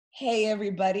Hey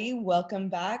everybody, welcome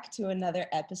back to another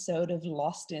episode of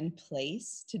Lost in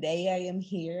Place. Today I am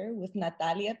here with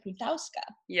Natalia Plutowska.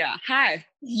 Yeah, hi.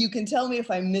 You can tell me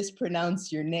if I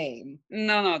mispronounce your name.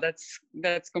 No,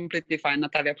 that's completely fine,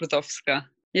 Natalia Plutowska.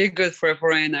 You're good for a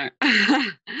foreigner.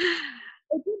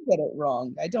 I did get it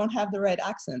wrong. I don't have the right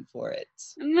accent for it.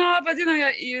 No, but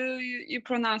you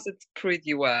pronounce it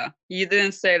pretty well. You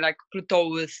didn't say like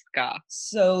Plutowska.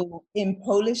 So in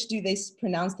Polish, do they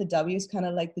pronounce the W's kind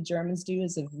of like the Germans do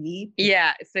as a V?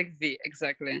 Yeah, it's like V,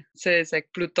 exactly. So it's like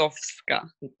Plutowska.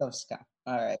 Plutowska.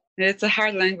 All right. It's a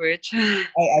hard language.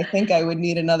 I think I would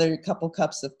need another couple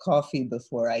cups of coffee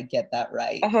before I get that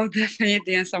right. Oh,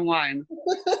 definitely, and some wine.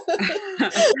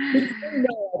 I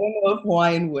don't know if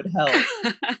wine would help.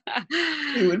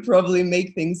 It would probably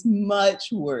make things much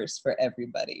worse for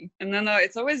everybody. No,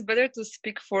 it's always better to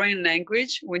speak foreign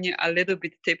language when you're a little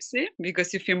bit tipsy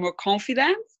because you feel more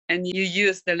confident and you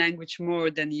use the language more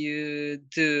than you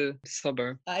do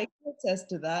sober. I can attest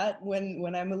to that.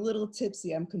 When I'm a little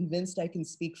tipsy, I'm convinced I can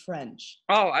speak French.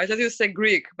 Oh, I thought you said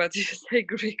Greek, but you say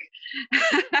Greek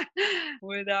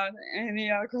without any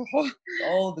alcohol.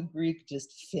 All the Greek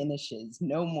just finishes.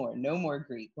 No more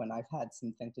Greek when I've had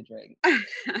something to drink. I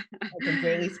can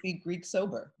barely speak Greek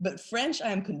sober. But French,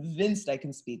 I am convinced I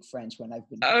can speak French when I've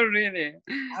been. Oh, really?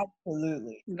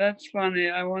 Absolutely. That's funny.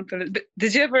 I want to.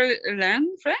 Did you ever learn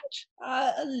French?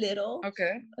 A little.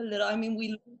 Okay. A little. I mean, we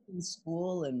learned in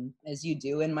school, and as you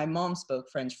do, and my mom spoke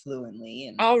French fluently.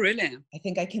 And oh, really? I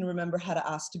think I can remember how to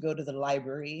ask to go to the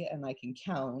library, and I can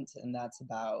count, and that's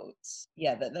about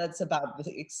that's about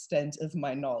the extent of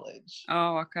my knowledge.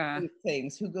 Oh, okay.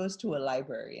 Things. Who goes to a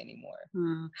library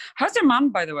anymore? How's your mom,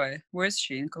 by the way? Where is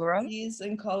she? In Colorado? She's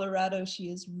in Colorado. She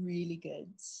is really good.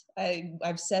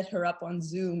 I've set her up on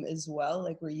Zoom as well,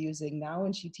 like we're using now,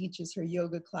 and she teaches her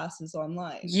yoga classes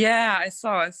online. Yeah, I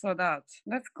saw that.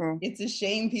 That's cool. It's a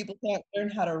shame people can't learn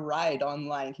how to ride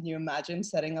online. Can you imagine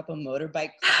setting up a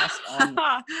motorbike class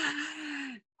online?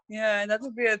 Yeah, that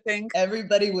would be a thing.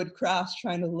 Everybody would crash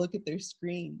trying to look at their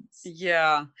screens.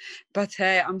 Yeah, but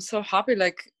hey, I'm so happy.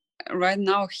 Like right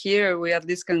now here, we at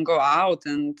least can go out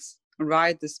and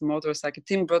ride this motorcycle.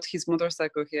 Tim brought his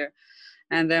motorcycle here,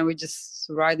 and then we just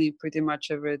riding pretty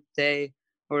much every day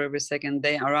or every second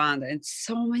day around. And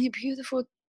so many beautiful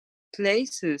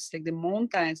places, like the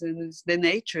mountains and the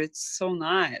nature. It's so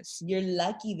nice. You're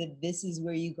lucky that this is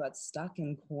where you got stuck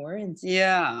in quarantine.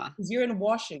 Yeah, because you're in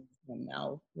Washington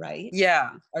now, right?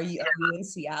 Yeah. Are you in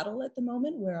Seattle at the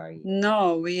moment? Where are you?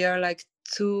 No, we are like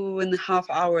 2.5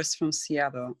 hours from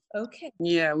Seattle. Okay.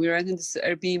 Yeah, we're renting this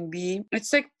Airbnb.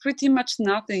 It's like pretty much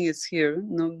nothing is here,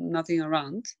 nothing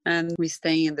around. And we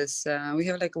stay in this, we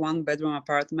have like 1-bedroom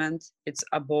apartment. It's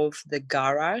above the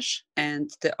garage, and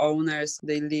the owners,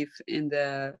 they live in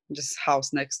the just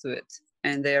house next to it.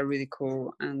 And they are really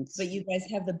cool. But you guys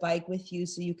have the bike with you,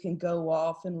 so you can go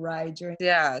off and ride during.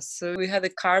 Yeah, so we had a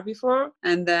car before,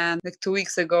 and then like 2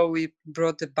 weeks ago we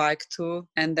brought the bike too,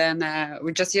 and then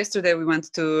we just yesterday we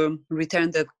went to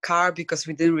return the car because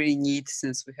we didn't really need,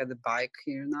 since we had a bike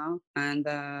here now, and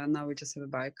now we just have a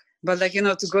bike. But like, you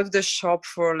know, to go to the shop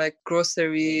for like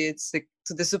grocery, it's like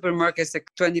to the supermarket, it's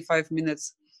like 25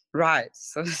 minutes ride.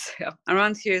 So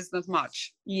around here is not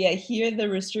much. Yeah, here the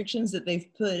restrictions that they've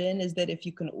put in is that if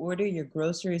you can order your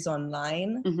groceries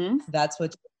online, that's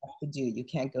what you have to do. You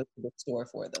can't go to the store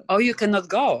for them. Oh, you cannot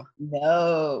go?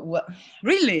 No. What?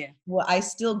 Really? Well, I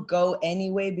still go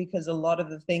anyway because a lot of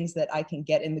the things that I can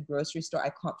get in the grocery store,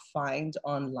 I can't find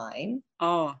online.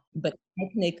 Oh. But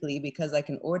technically, because I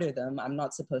can order them, I'm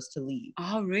not supposed to leave.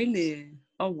 Oh, really?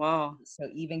 Oh, wow. So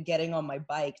even getting on my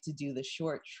bike to do the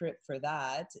short trip for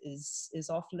that is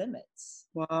off limits.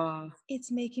 Wow.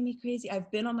 It's making me crazy.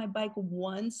 I've been on my bike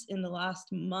once in the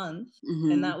last month,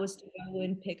 and that was to go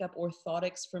and pick up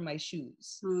orthotics for my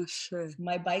shoes. Oh, shit.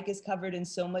 My bike is covered in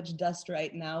so much dust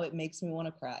right now, it makes me want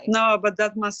to cry. No, but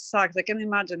that must suck. I can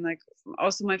imagine, like,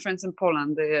 also my friends in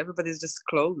Poland, everybody's just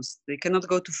closed. They cannot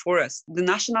go to forest. The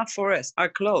national forests are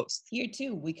closed. Here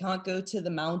too, we can't go to the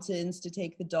mountains to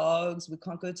take the dogs. We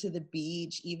can't go to the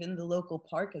beach. Even the local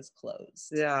park is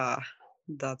closed. Yeah,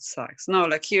 that sucks. No,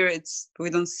 like here, we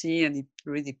don't see any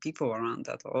really people around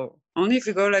at all. Only if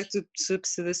you go like to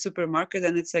the supermarket,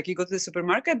 and it's like you go to the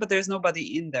supermarket, but there's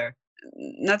nobody in there.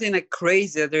 Nothing like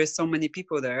crazy, there's so many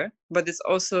people there, but it's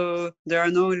also, there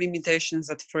are no limitations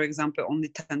that, for example, only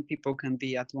 10 people can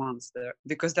be at once there,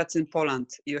 because that's in Poland.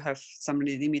 You have some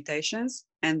limitations,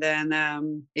 and then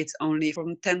it's only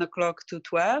from 10 o'clock to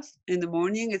 12 in the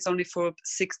morning. It's only for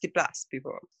 60 plus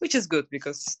people, which is good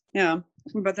because, yeah,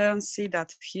 but I don't see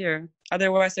that here.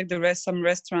 Otherwise, like some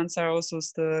restaurants are also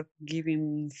still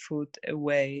giving food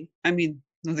away. I mean,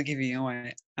 not giving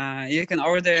away. You can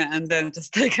order and then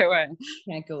just take away.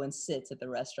 Can't go and sit at the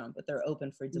restaurant, but they're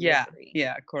open for Yeah, delivery.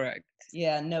 yeah, correct.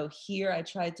 Yeah, no, here I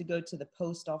tried to go to the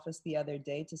post office the other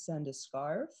day to send a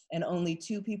scarf, and only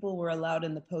 2 people were allowed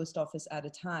in the post office at a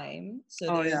time. So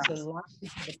Oh, there's yeah. the line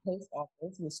to the post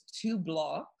office was 2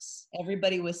 blocks.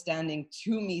 Everybody was standing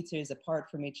 2 meters apart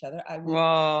from each other. I waited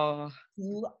Wow.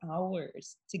 2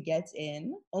 hours to get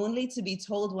in, only to be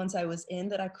told once I was in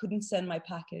that I couldn't send my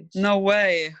package. No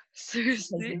way. Because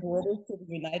the Seriously? borders to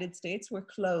the United States were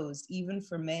closed, even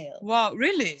for mail. Wow,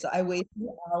 really? So I waited 2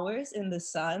 hours in the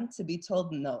sun to be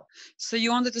told no. So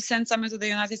you wanted to send something to the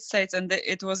United States and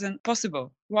it wasn't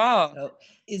possible. Wow. So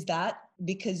is that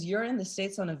because you're in the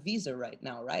States on a visa right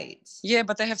now, right? Yeah,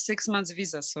 but I have 6 months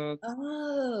visa, so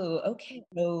Oh, okay.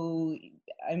 So,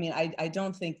 I mean, I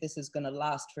don't think this is going to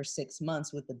last for 6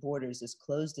 months with the borders as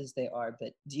closed as they are.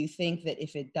 But do you think that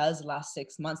if it does last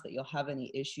 6 months, that you'll have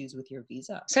any issues with your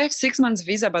visa? so I have 6 months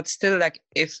visa, but still, like,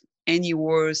 if any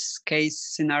worst case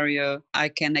scenario, I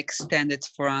can extend it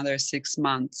for another 6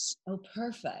 months. Oh,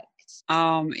 perfect.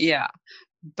 Yeah,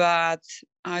 but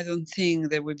I don't think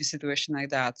there will be a situation like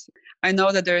that. I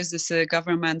know that there is this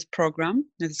government program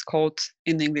that is called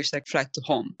in English like Flight to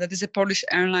Home. That is a Polish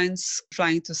airlines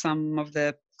flying to some of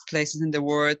the places in the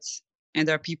world, and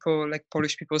there are people like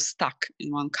Polish people stuck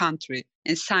in one country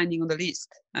and signing on the list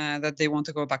that they want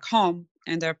to go back home,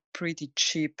 and they're pretty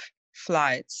cheap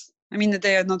flights. I mean,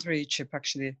 they are not really cheap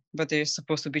actually, but they're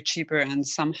supposed to be cheaper, and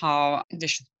somehow they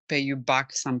should pay you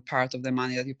back some part of the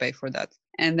money that you pay for that.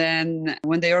 And then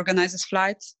when they organize this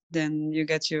flight, then you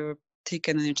get your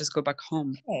ticket and you just go back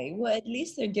home. Okay, well, at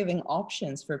least they're giving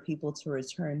options for people to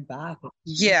return back.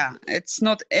 Yeah, it's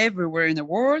not everywhere in the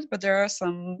world, but there are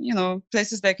some,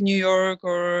 places like New York,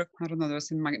 or I don't know, there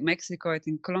was in Mexico, I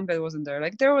think Colombia wasn't there.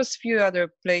 Like there was few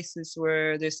other places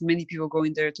where there's many people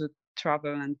going there to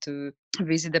travel and to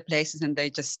visit the places, and they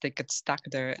get stuck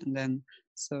there, and then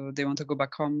so they want to go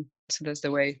back home. So that's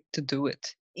the way to do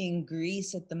it. In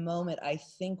Greece at the moment, I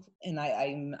think, and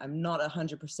I'm not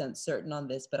 100% certain on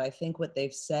this, but I think what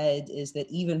they've said is that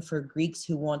even for Greeks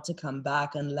who want to come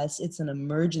back, unless it's an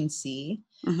emergency,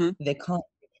 they can't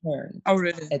return. Oh,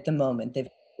 really? At the moment, they've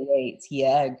wait.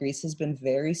 Yeah, Greece has been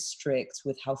very strict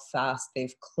with how fast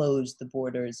they've closed the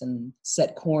borders and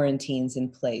set quarantines in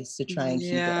place to try and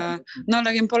keep it. No,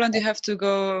 like in Poland, you have to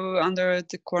go under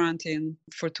the quarantine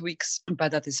for 2 weeks,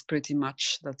 but that is pretty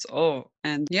much, that's all.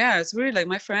 And yeah, it's really like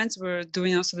my friends were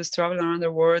doing also this travel around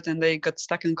the world, and they got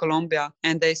stuck in Colombia,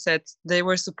 and they said they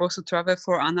were supposed to travel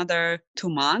for another 2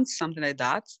 months, something like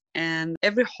that. And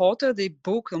every hotel they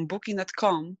booked on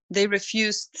booking.com, they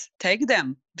refused to take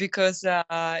them because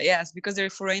because they're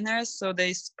foreigners, so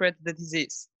they spread the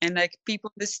disease. And like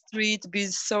people in the street be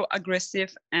so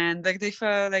aggressive, and like they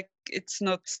felt like it's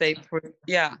not safe for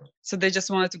so they just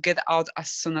wanted to get out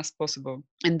as soon as possible,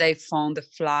 and they found a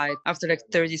flight after like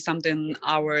 30 something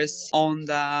hours on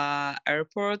the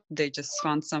airport. They just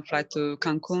found some flight to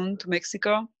Cancun, to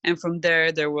Mexico, and from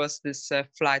there was this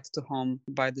flight to home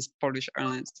by this Polish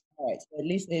Airlines. All right, so at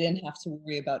least they didn't have to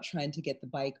worry about trying to get the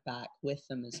bike back with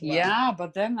them as well. Yeah,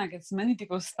 but then like it's many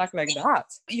people stuck like that.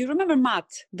 You remember Matt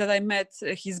that I met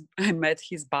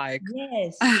his bike?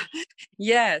 Yes.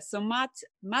 Yeah, so Matt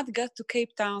got to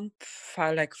Cape Town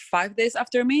like 5 days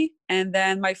after me, and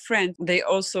then my friend, they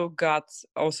also got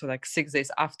like 6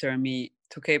 days after me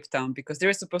to Cape Town, because they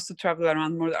were supposed to travel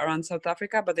around South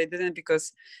Africa, but they didn't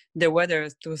because the weather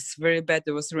was very bad.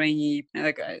 It was rainy, and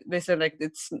like they said, like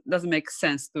it doesn't make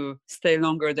sense to stay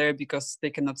longer there because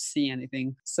they cannot see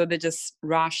anything. So they just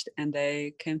rushed and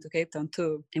they came to Cape Town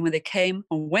too. And when they came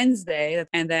on Wednesday,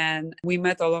 and then we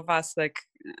met all of us, like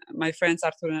my friends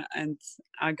Arthur and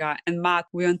Aga and Matt,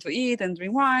 we went to eat and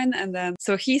drink wine. And then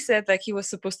so he said like he was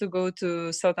supposed to go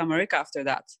to South America after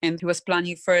that, and he was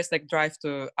planning first like drive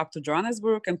up to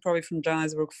Johannesburg, and probably from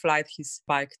Johannesburg flight his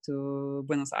bike to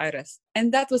Buenos Aires.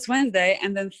 And that was Wednesday.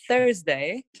 And then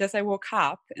Thursday, just I woke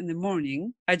up in the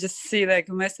morning, I just see like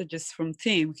messages from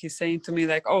Tim. He's saying to me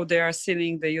like, oh, they are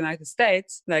sealing the United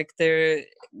States, like they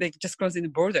just closing the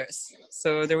borders,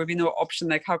 so there will be no option,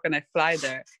 like how can I fly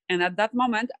there? And at that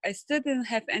moment I still didn't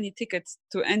have any tickets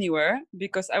to anywhere,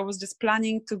 because I was just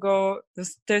planning to go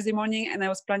this Thursday morning, and I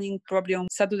was planning probably on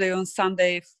Saturday, on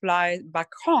Sunday fly back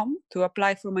home to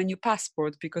apply for my new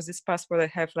passport, because this passport I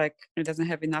have, like it doesn't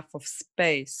have enough of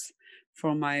space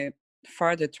for my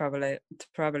further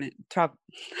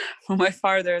for my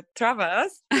further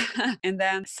travels. And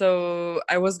then so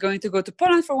I was going to go to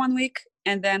Poland for 1 week,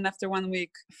 and then after 1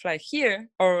 week fly here,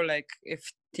 or like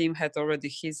if Tim had already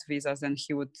his visas, then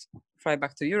he would fly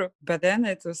back to Europe. But then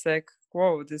it was like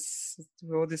whoa,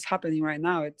 what is happening right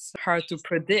now? It's hard to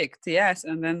predict. Yes.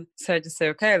 And then so I just say,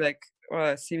 okay, like,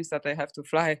 well, it seems that I have to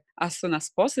fly as soon as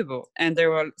possible. And there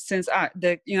were, since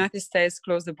the United States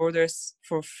closed the borders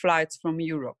for flights from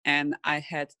Europe. And I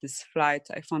had this flight,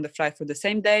 I found a flight for the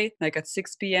same day, like at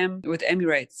 6 p.m. with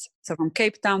Emirates. So from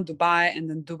Cape Town, Dubai, and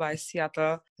then Dubai,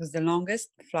 Seattle. It was the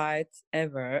longest flight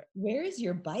ever. Where is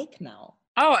your bike now?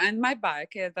 Oh, and my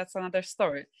bike, yeah, that's another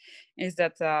story, is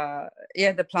that,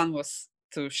 the plan was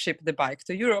to ship the bike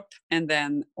to Europe. And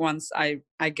then once I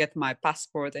get my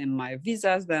passport and my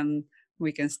visas, then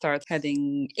we can start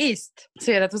heading east.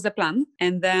 So yeah, that was the plan.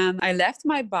 And then I left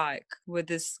my bike with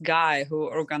this guy who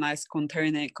organized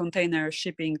container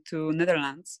shipping to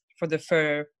Netherlands for the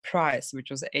fair price,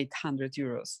 which was 800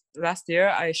 euros. Last year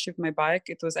I shipped my bike.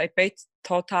 I paid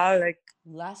total like...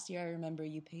 Last year, I remember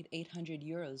you paid 800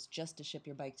 euros just to ship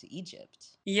your bike to Egypt.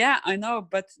 Yeah, I know,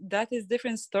 but that is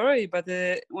different story. But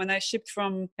when I shipped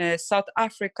from South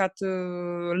Africa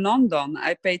to London,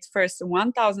 I paid first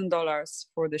 $1,000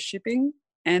 for the shipping,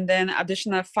 and then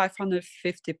additional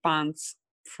 £550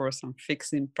 for some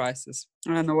fixing prices.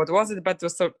 I don't know what was it, but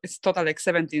it's total like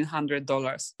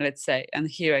 $1,700, let's say. And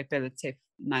here I pay, let's say,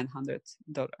 $900.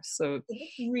 So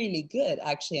that's really good,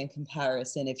 actually, in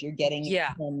comparison. If you're getting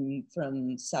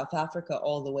from South Africa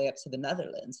all the way up to the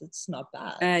Netherlands, it's not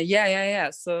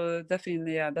bad. So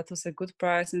definitely, that was a good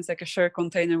price. And it's like a shared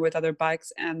container with other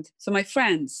bikes. And so my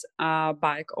friend's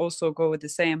bike also go with the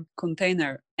same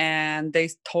container. And they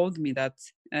told me that,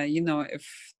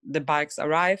 if the bikes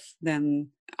arrive, then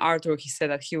Arthur, he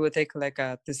said that he would take like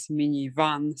this mini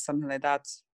van, something like that,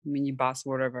 mini bus,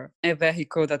 whatever, a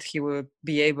vehicle that he will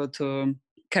be able to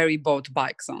carry both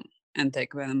bikes on and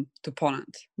take them to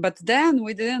Poland. But then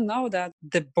we didn't know that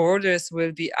the borders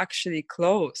will be actually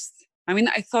closed. I mean,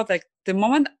 I thought like the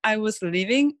moment I was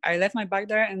leaving, I left my bike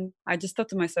there, and I just thought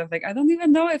to myself, like, I don't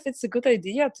even know if it's a good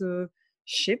idea to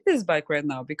ship this bike right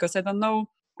now, because I don't know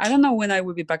when I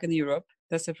will be back in Europe.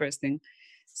 That's the first thing.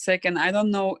 Second, I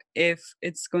don't know if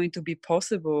it's going to be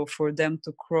possible for them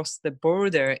to cross the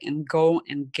border and go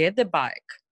and get the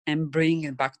bike and bring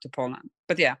it back to Poland.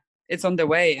 But yeah, it's on the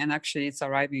way, and actually it's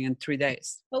arriving in 3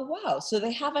 days. Oh, wow. So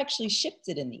they have actually shipped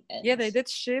it in the end. Yeah, they did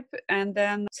ship. And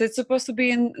then, so it's supposed to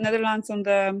be in Netherlands on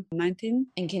the 19th.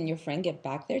 And can your friend get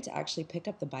back there to actually pick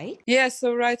up the bike? Yeah,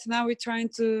 so right now we're trying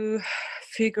to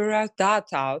figure out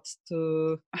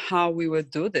to how we would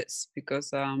do this,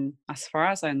 because as far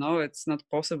as I know, it's not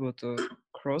possible to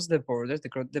cross the borders.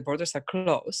 The borders are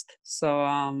closed. So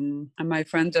and my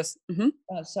friend just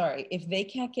sorry, if they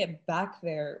can't get back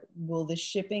there, will the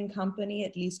shipping company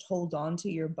at least hold on to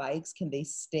your bikes? Can they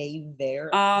stay there?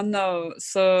 No.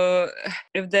 So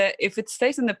if it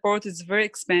stays in the port, it's very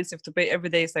expensive to pay every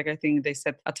day. It's like, I think they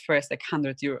said at first like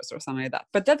 100 euros or something like that.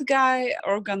 But that guy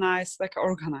organized,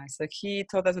 he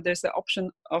told us that there's the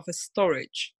option of a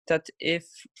storage, that if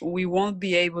we won't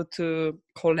be able to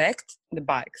collect the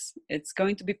bikes, it's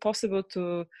going to be possible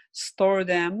to store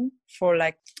them for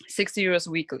like 60 euros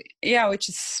weekly. Yeah, which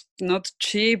is not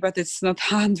cheap, but it's not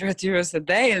 100 euros a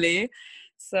daily.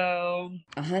 So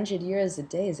 100 euros a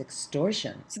day is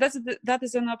extortion. So that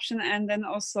is an option. And then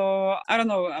also, I don't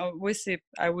know,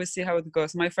 I will see how it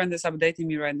goes. My friend is updating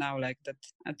me right now, like that,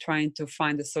 trying to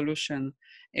find a solution.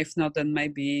 If not, then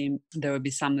maybe there will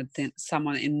be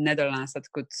someone in Netherlands that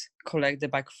could collect the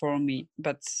bike for me.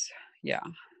 But yeah,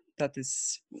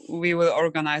 we will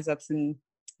organize that in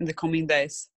the coming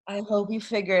days. I hope you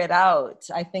figure it out.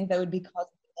 I think that would be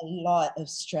causing a lot of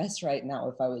stress right now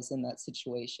if I was in that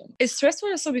situation. It's stressful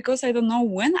also because I don't know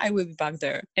when I will be back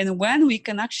there and when we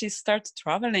can actually start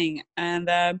traveling. And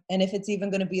if it's even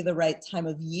going to be the right time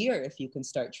of year if you can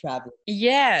start traveling.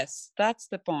 Yes, that's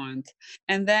the point.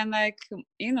 And then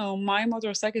my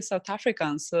motorcycle is South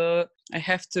African, so I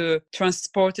have to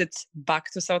transport it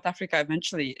back to South Africa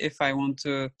eventually if I want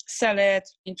to sell it,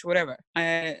 into whatever.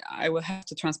 I will have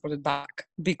to transport it back,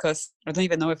 because I don't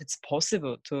even know if it's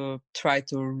possible to try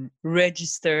to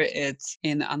register it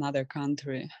in another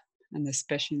country, and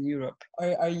especially in Europe.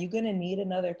 Are you going to need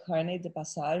another carnet de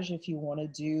passage if you want to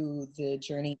do the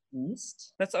journey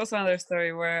east? That's also another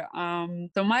story where,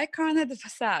 so my carnet de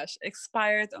passage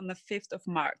expired on the 5th of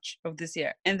March of this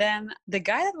year. And then the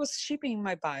guy that was shipping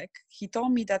my bike, he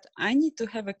told me that I need to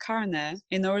have a carnet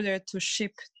in order to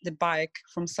ship the bike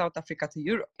from South Africa to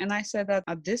Europe. And I said that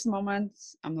at this moment,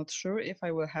 I'm not sure if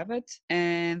I will have it.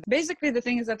 And basically the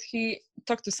thing is that he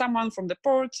talked to someone from the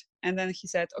port, and then he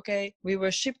said, okay, we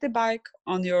will ship the bike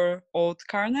on your old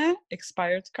carnet,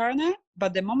 expired carnet.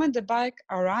 But the moment the bike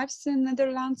arrives in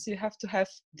Netherlands, you have to have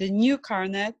the new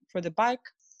carnet for the bike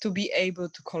to be able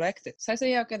to collect it. So I said,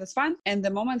 yeah, okay, that's fine. And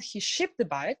the moment he shipped the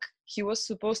bike, he was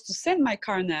supposed to send my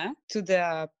carnet to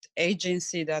the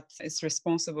agency that is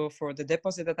responsible for the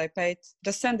deposit that I paid.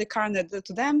 Just send the carnet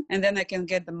to them, and then I can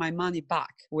get my money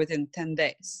back within 10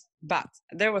 days. But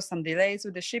there was some delays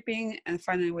with the shipping, and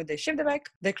finally when they shipped the bike,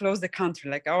 they closed the country.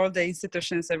 Like all the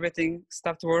institutions, everything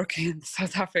stopped working in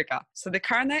South Africa. So the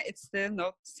carnet, it's still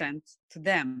not sent to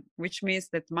them, which means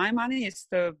that my money is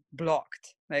still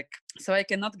blocked. Like, so I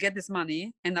cannot get this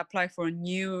money and apply for a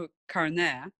new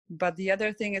carnet. But the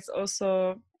other thing is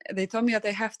also, they told me that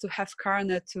I have to have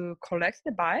carnet to collect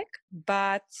the bike,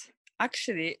 but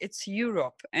actually, it's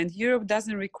Europe, and Europe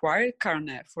doesn't require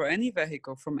carnet for any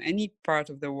vehicle from any part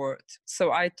of the world.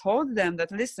 So I told them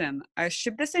that, listen, I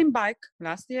shipped the same bike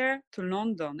last year to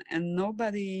London, and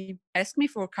nobody asked me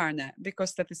for carnet,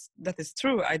 because that is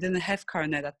true. I didn't have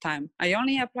carnet at that time. I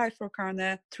only applied for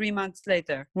carnet 3 months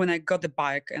later when I got the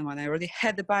bike, and when I already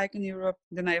had the bike in Europe,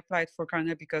 then I applied for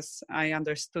carnet because I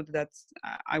understood that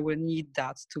I will need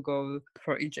that to go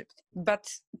for Egypt.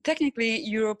 But technically,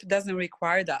 Europe doesn't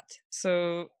require that.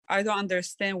 So I don't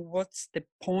understand what's the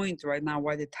point right now,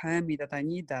 why they tell me that I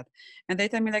need that. And they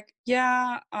tell me like,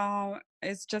 yeah,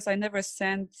 it's just I never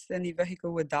sent any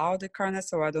vehicle without the carnet,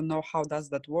 so I don't know how does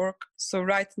that work. So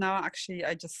right now, actually,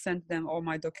 I just sent them all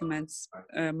my documents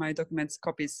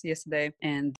copies yesterday,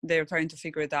 and they're trying to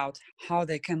figure it out how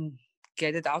they can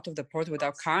get it out of the port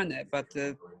without carnet. But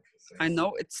I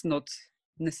know it's not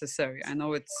necessary. I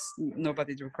know it's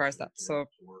nobody requires that. So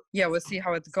yeah, we'll see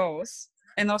how it goes.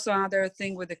 And also another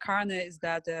thing with the carnet is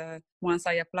that once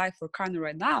I apply for carnet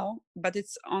right now, but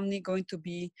it's only going to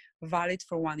be valid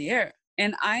for 1 year.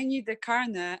 And I need the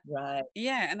carnet. Right.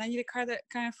 Yeah, and I need a carnet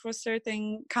kind of for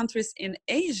certain countries in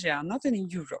Asia, not in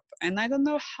Europe. And I don't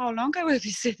know how long I will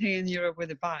be sitting in Europe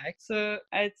with a bike. So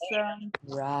it's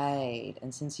Right.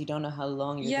 And since you don't know how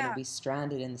long you're going yeah. to be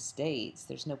stranded in the States,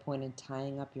 there's no point in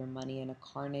tying up your money in a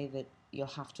carnet that you'll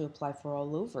have to apply for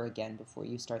all over again before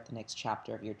you start the next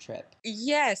chapter of your trip.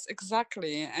 Yes,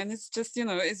 exactly. And it's just,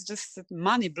 it's just a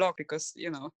money block because,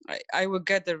 I will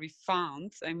get the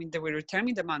refund. I mean, they will return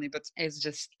me the money, but it's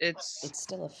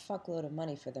still a fuckload of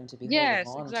money for them to be yes,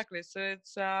 holding on. Exactly. So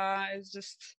it's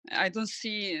just, I don't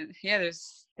see,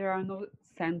 there are no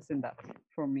sense in that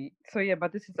for me. So yeah,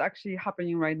 but this is actually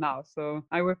happening right now. So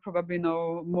I will probably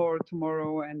know more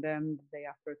tomorrow and then the day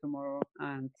after tomorrow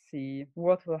and see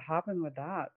what will happen with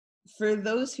that. For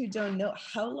those who don't know,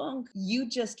 how long you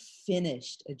just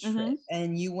finished a trip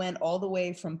and you went all the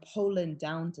way from Poland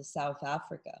down to South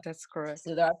Africa. That's correct.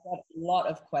 So there are a lot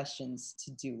of questions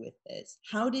to do with this.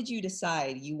 How did you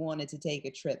decide you wanted to take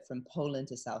a trip from Poland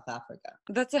to South Africa?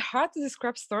 That's a hard to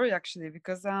describe story actually,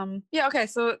 because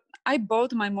so I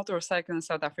bought my motorcycle in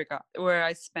South Africa where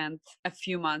I spent a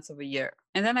few months of a year.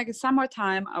 And then like in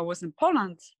summertime, I was in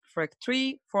Poland for like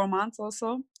 3-4 months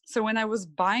also. So when I was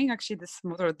buying actually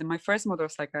my first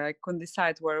motorcycle, I couldn't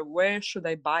decide where should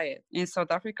I buy it, in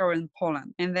South Africa or in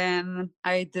Poland. And then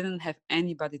I didn't have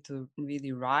anybody to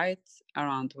really ride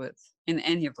around with in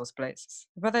any of those places.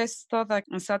 But I thought like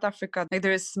in South Africa, like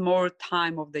there is more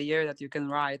time of the year that you can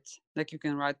ride. Like you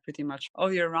can ride pretty much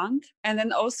all year round. And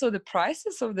then also the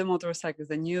prices of the motorcycles,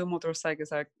 the new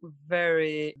motorcycles are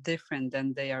very different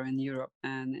than they are in Europe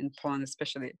and in Poland,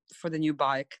 especially for the new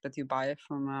bike that you buy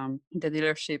from the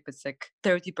dealership. It's like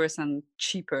 30%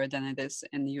 cheaper than it is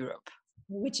in Europe.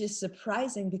 Which is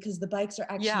surprising because the bikes are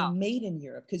actually made in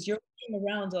Europe, because you're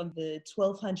around on the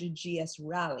 1200 GS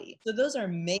Rally. So those are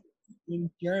made in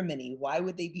Germany. Why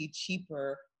would they be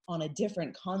cheaper on a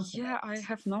different continent? Yeah, I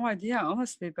have no idea,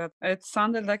 honestly, but it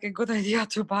sounded like a good idea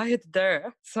to buy it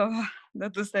there. So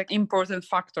that was like important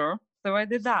factor. So I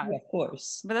did that. Yeah, of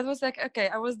course. But that was like, okay,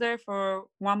 I was there for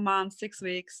 1 month, 6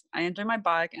 weeks. I enjoyed my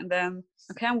bike. And then,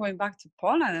 okay, I'm going back to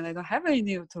Poland and I don't have any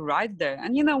need to ride there.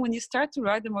 And when you start to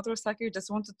ride the motorcycle, you just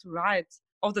wanted to ride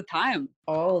all the time.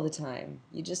 All the time.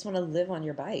 You just want to live on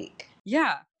your bike.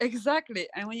 Yeah, exactly.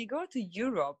 And when you go to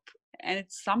Europe, and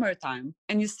it's summertime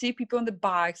and you see people on the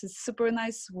bikes, it's super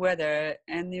nice weather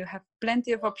and you have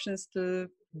plenty of options to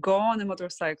go on a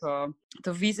motorcycle,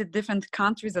 to visit different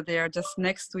countries that they are just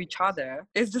next to each other.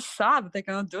 It's just sad that they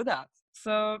cannot do that.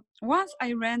 So once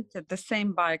I rented the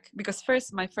same bike, because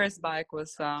my first bike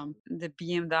was the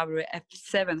BMW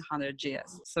F700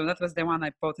 GS. So that was the one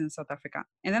I bought in South Africa.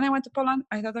 And then I went to Poland.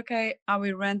 I thought, okay, I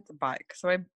will rent a bike. So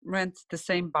I rent the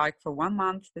same bike for 1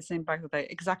 month, the same bike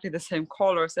that exactly the same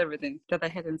colors, everything that I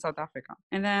had in South Africa.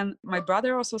 And then my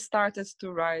brother also started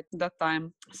to ride that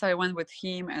time. So I went with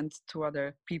him and 2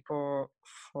 other people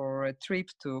for a trip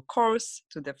to Kors,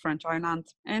 to the French island.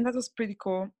 And that was pretty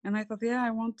cool. And I thought, yeah,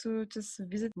 I want to just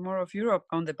visit more of Europe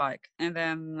on the bike. And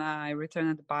then I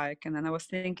returned the bike. And then I was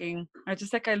thinking, I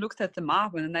looked at the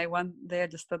map and then I went there,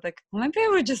 just thought like, maybe I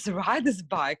would just ride this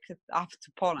bike up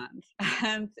to Poland.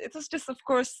 And it was just, of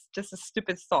course, just a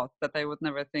stupid thought that I would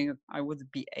never think I would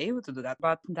be able to do that.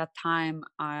 But that time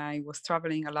I was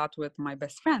traveling a lot with my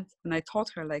best friend. And I told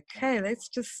her like, hey, let's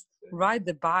just ride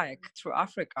the bike through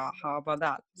Africa. How about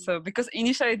that? So because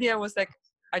initial idea was like,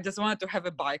 I just wanted to have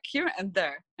a bike here and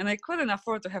there. And I couldn't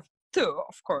afford to have 2,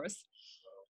 of course.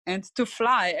 And to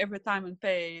fly every time and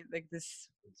pay like this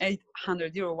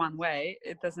 800 euro one way,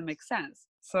 it doesn't make sense.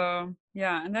 So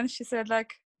yeah, and then she said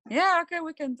like, yeah, okay,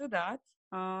 we can do that.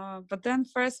 But then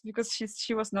first, because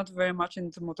she was not very much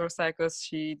into motorcycles,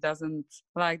 she doesn't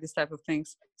like this type of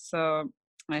things. So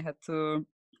I had to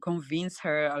convince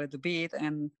her a little bit,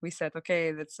 and we said,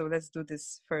 okay, let's do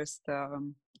this first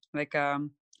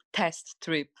test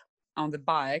trip on the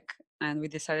bike. And we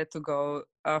decided to go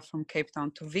from Cape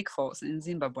Town to Vic Falls in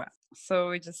Zimbabwe. So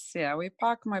we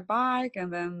parked my bike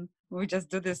and then we just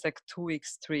do this like 2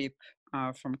 weeks trip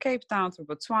from Cape Town to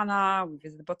Botswana. We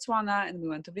visited Botswana and we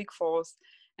went to Vic Falls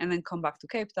and then come back to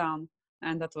Cape Town.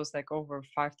 And that was like over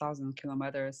 5,000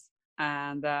 kilometers.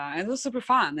 And it was super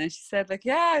fun. And she said like,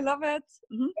 yeah, I love it.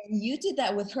 Mm-hmm. And you did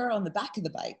that with her on the back of the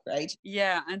bike, right?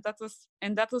 Yeah, and that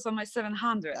was on my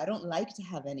 700. I don't like to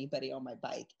have anybody on my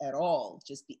bike at all.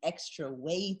 Just the extra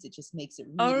weight, it just makes it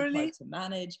really hard to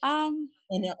manage. And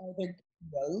are there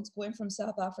roads going from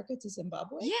South Africa to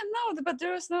Zimbabwe? Yeah, no, but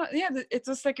there was no. Yeah, it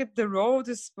was like the road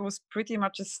was pretty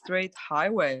much a straight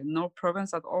highway, no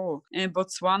problems at all. In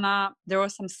Botswana, there were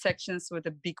some sections with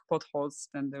the big potholes,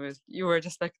 and you were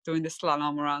just like doing the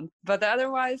slalom around. But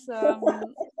otherwise,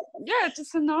 yeah,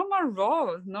 just a normal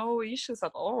road, no issues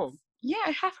at all. Yeah,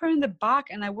 I have her in the back,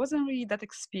 and I wasn't really that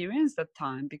experienced that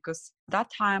time because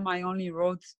that time I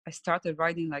started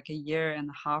riding like a year and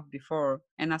a half before.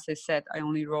 And as I said, I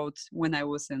only rode when I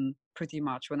was in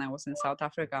South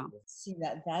Africa. See,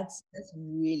 that's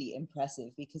really impressive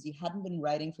because you hadn't been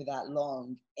riding for that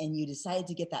long and you decided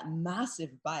to get that massive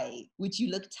bike, which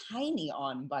you look tiny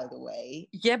on, by the way.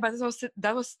 Yeah, but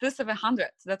that was still 700.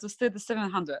 That was still the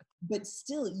 700. But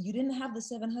still, you didn't have the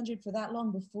 700 for that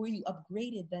long before you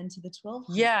upgraded then to the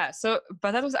 1200. Yeah,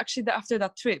 but that was actually after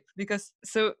that trip because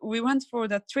we went for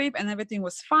that trip and everything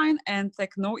was fine and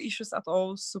like no issues at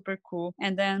all, super cool.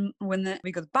 And then when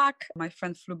we got back, my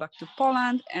friend flew back to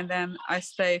Poland and then I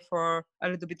stayed for a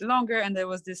little bit longer, and there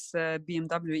was this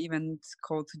BMW event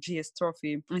called GS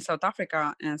Trophy in South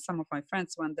Africa, and some of my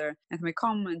friends went there and we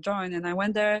come and join, and I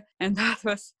went there, and that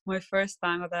was my first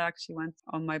time that I actually went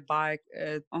on my bike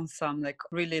on some like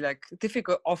really like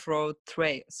difficult off-road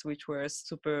trails, which were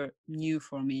super new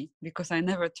for me because I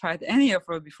never tried any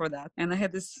off-road before that, and I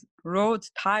had this road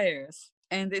tires.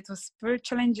 And it was a very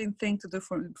challenging thing to do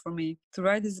for me to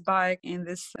ride this bike in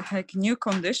this like new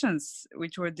conditions,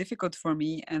 which were difficult for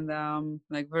me and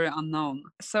like very unknown.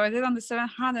 So I did on the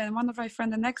 700, and one of my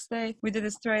friends the next day we did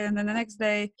this trail, and then the next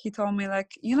day he told me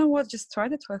like, you know what, just try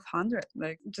the 1200,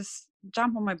 like just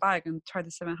jump on my bike and try the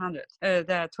 700,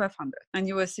 the 1200, and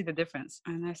you will see the difference.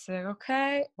 And I said,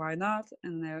 okay, why not?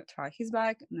 And I tried his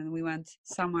bike, and then we went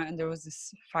somewhere, and there was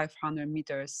this 500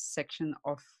 meters section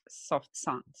of soft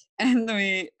sand, and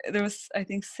there was I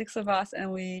think 6 of us,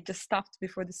 and we just stopped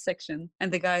before the section,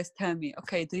 and the guys tell me,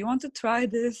 okay, do you want to try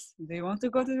this? Do you want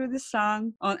to go through the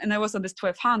sand? And I was on this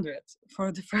 1200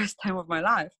 for the first time of my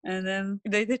life, and then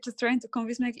they just trying to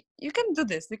convince me, like, you can do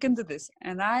this,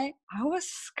 and I was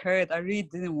scared. I really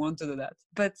didn't want to do that,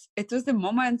 but it was the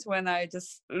moment when I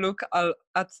just look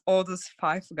at all those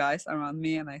 5 guys around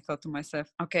me, and I thought to myself,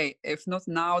 okay, if not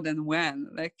now, then when?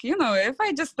 Like, if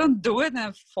I just don't do it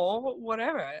and fall,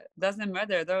 whatever, it doesn't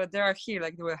matter. They are here,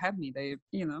 like they will have me.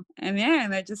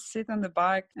 And I just sit on the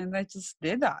bike and I just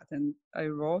did that, and I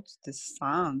rode the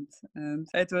sand, and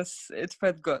it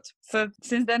felt good. So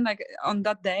since then, like on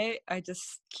that day, I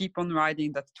just keep on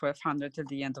riding that 1200 till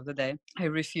the end of the day. I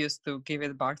refused to give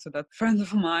it back to that friend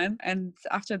of mine, and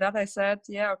after that I said,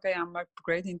 yeah, okay, I'm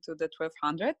upgrading to the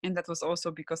 1200, and that was also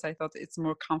because I thought it's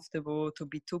more comfortable to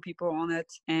be 2 people on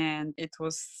it, and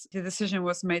the decision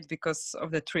was made because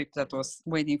of the trip that was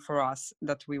waiting for us,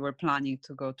 that we were planning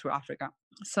to go to Africa.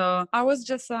 So I was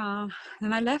just, and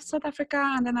I left South Africa,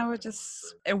 and then I was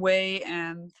just away,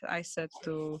 and I said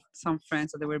to some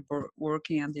friends that they were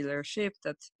working at dealership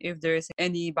that if there is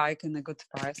any bike in a good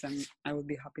price, then I would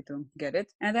be happy to get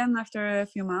it. And then after a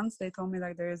few months, they told me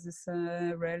like there is this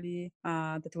rally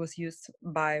that was used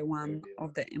by one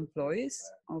of the employees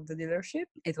of the dealership.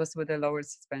 It was with a lower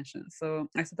suspension. So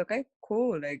I said, okay,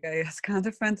 cool. Like I asked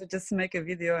another friend to just make a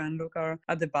video and look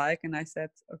at the bike, and I said,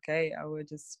 okay, I will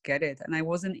just get it. And I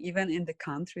wasn't even in the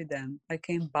country then. I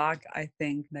came back, I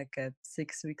think, like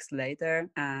 6 weeks later,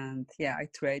 and yeah, I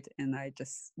traded and I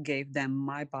just gave them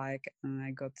my bike, and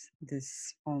I got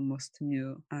this almost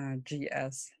new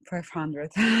GS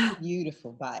 500.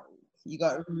 Beautiful bike. You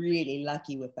got really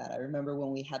lucky with that. I remember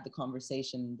when we had the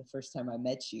conversation the first time I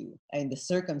met you, and the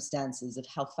circumstances of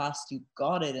how fast you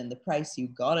got it and the price you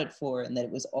got it for, and that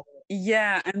it was all.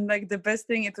 Yeah, and like the best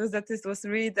thing it was that it was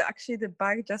really actually the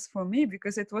bike just for me,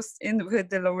 because it was in with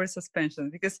the lower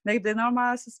suspension, because like the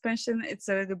normal suspension, it's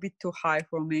a little bit too high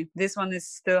for me. This one is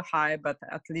still high, but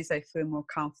at least I feel more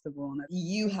comfortable on it.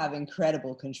 You have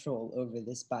incredible control over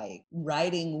this bike.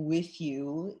 Riding with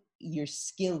you, your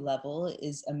skill level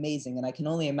is amazing, and I can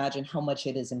only imagine how much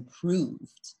it has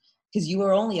improved, because you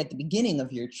were only at the beginning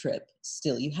of your trip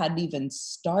still. You hadn't even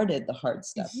started the hard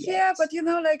stuff yet. Yeah, but you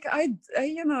know, like I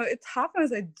it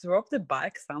happens. I drop the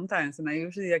bike sometimes, and I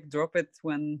usually like drop it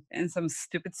when in some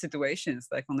stupid situations,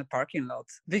 like on the parking lot,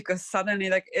 because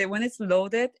suddenly, like when it's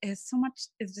loaded, it's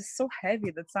just so heavy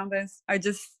that sometimes I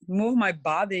just move my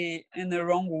body in the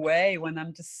wrong way when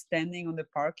I'm just standing on the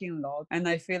parking lot, and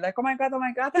I feel like, oh my god,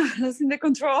 I'm losing the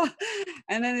control,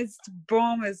 and then it's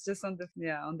boom, it's just on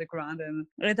the ground, and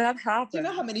that happens. Do you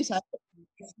know how many times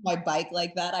my bike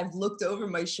like that? I've looked over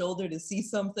my shoulder to see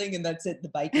something, and that's it. The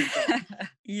bike is gone.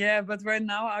 Yeah, but right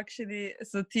now actually,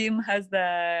 so Tim has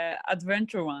the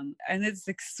adventure one, and it's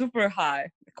like super high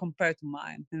compared to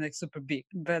mine, and like super big.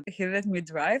 But he let me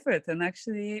drive it, and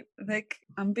actually, like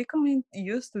I'm becoming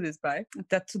used to this bike.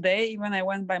 That today, when I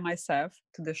went by myself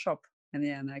to the shop, and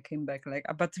yeah, and I came back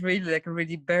but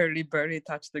really barely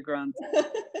touched the ground.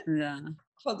 Yeah.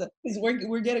 Hold on, because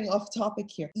we're getting off topic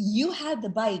here. You had the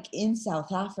bike in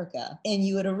South Africa, and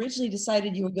you had originally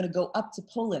decided you were going to go up to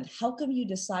Poland. How come you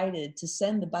decided to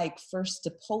send the bike first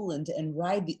to Poland and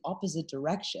ride the opposite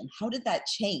direction? How did that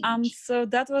change? So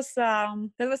that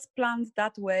was planned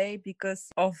that way because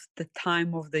of the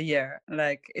time of the year.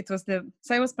 Like so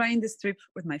I was planning this trip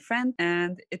with my friend,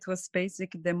 and it was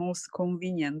basically the most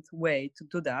convenient way to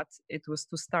do that. It was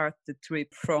to start the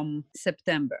trip from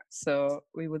September. So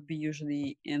we would be usually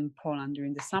in Poland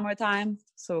during the summertime.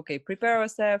 So okay, prepare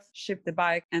ourselves, ship the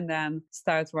bike, and then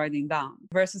start riding down.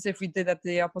 Versus if we did it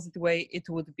the opposite way,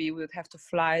 we would have to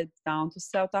fly down to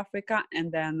South Africa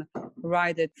and then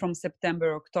ride it from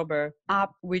September, October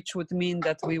up, which would mean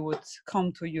that we would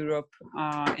come to Europe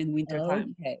in winter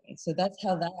time. Okay, so that's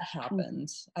how that happened.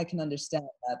 I can understand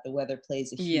that the weather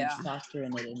plays a huge factor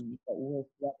in it, and worse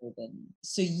weather than.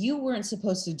 So you weren't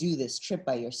supposed to do this trip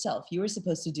by yourself. You were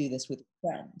supposed to do this with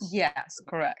friends. Yes,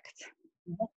 correct.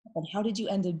 And how did you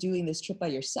end up doing this trip by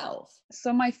yourself?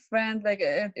 So my friend,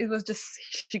 it was just,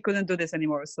 she couldn't do this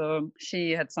anymore. So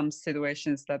she had some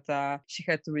situations that she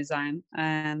had to resign.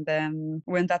 And then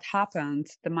when that happened,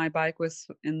 my bike was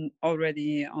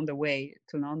already on the way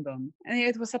to London. And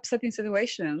it was upsetting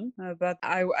situation, but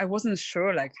I wasn't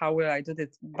sure, like, how will I do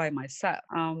it by myself?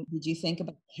 Did you think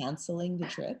about canceling the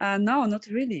trip? No, not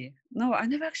really. No, I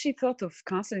never actually thought of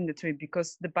canceling the trip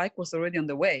because the bike was already on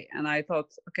the way. And I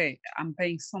thought, okay, I'm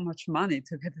paying so much money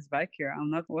to get this bike here.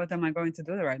 What am I going to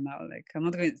do right now? Like, I'm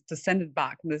not going to send it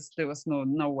back. There was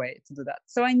no way to do that.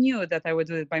 So I knew that I would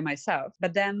do it by myself.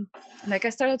 But then, like, I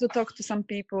started to talk to some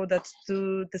people that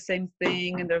do the same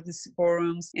thing. And there's these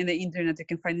forums in the internet, you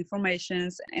can find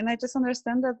informations. And I just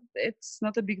understand that it's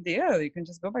not a big deal. You can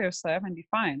just go by yourself and be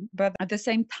fine. But at the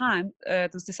same time,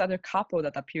 there's this other couple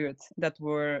that appeared that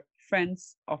were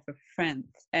friends of a friend.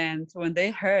 And when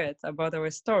they heard about our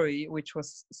story, which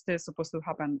was still supposed to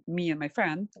happen, me and my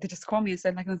friend, they just called me and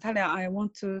said, like, Natalia,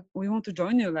 we want to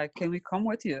join you. Like, can we come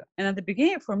with you? And at the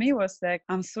beginning for me was like,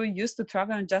 I'm so used to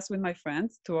traveling just with my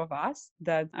friends, two of us,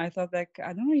 that I thought, like,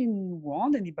 I don't really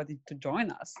want anybody to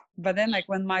join us. But then, like,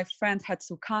 when my friend had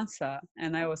to cancel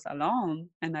and I was alone,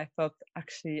 and I thought,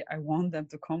 actually, I want them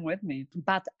to come with me.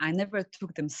 But I never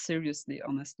took them seriously,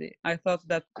 honestly. I thought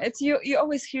that you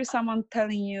always hear some someone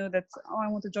telling you that, oh, I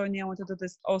want to join you, I want to do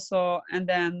this also, and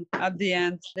then at the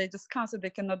end they just cancel,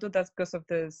 they cannot do that because of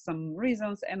some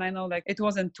reasons. And I know like it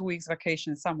wasn't 2 weeks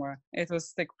vacation somewhere, it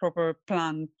was like proper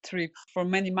planned trip for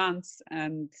many months,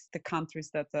 and the countries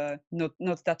that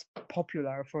not that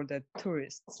popular for the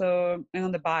tourists. So, and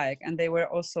on the bike, and they were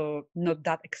also not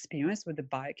that experienced with the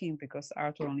biking, because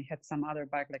Arthur only had some other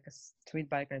bike, like a street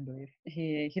bike, I believe.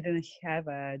 He didn't have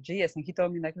a GS, and he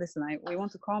told me like, listen, we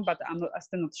want to come, but I'm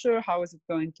still not sure how is it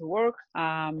going to work.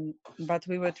 But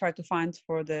we will try to find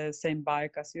for the same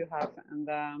bike as you have, and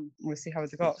we'll see how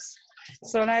it goes.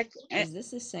 So like, is this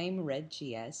the same red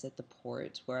GS at the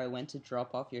port where I went to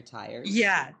drop off your tires?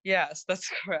 Yeah, yes, that's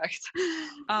correct.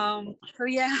 So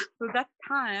yeah, so that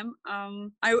time,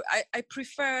 I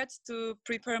preferred to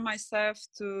prepare myself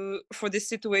for this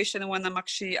situation when I'm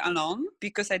actually alone,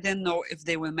 because I didn't know if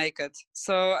they will make it.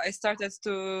 So I started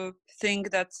to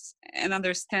think that and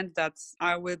understand that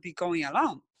I will be going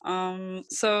alone.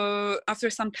 So after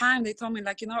some time they told me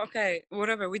like, okay,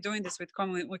 whatever, we're doing this,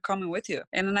 we're coming with you.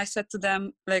 And then I said to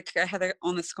them, like, I had an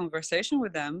honest conversation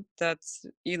with them that,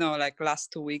 like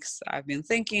last 2 weeks I've been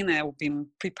thinking, I've been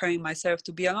preparing myself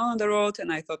to be alone on the road,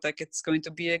 and I thought like it's going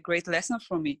to be a great lesson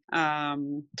for me,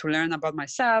 to learn about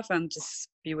myself and just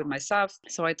be with myself.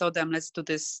 So I told them, let's do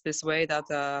this way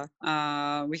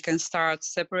that we can start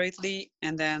separately,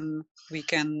 and then we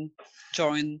can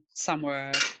join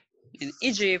somewhere in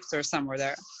Egypt or somewhere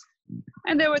there.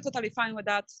 And they were totally fine with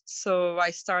that. So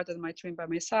I started my trip by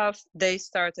myself. They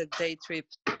started their trip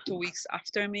 2 weeks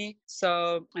after me.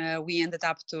 So we ended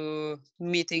up to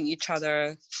meeting each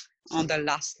other on the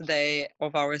last day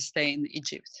of our stay in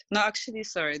Egypt. No, actually,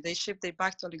 sorry, they shipped it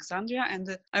back to Alexandria,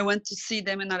 and I went to see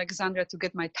them in Alexandria to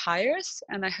get my tires,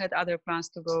 and I had other plans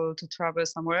to go to travel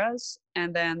somewhere else,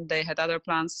 and then they had other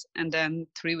plans, and then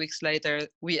 3 weeks later,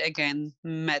 we again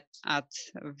met at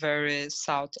very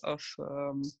south of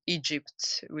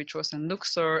Egypt, which was in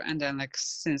Luxor, and then like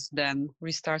since then,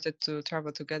 we started to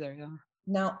travel together, yeah.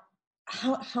 Now,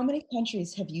 how many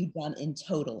countries have you done in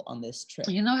total on this trip?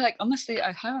 Like honestly,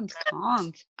 I haven't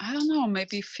counted. I don't know,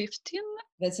 maybe 15?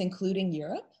 That's including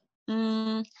Europe?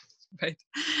 Right.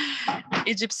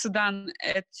 Egypt, Sudan,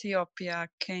 Ethiopia,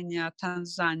 Kenya,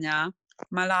 Tanzania,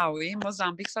 Malawi,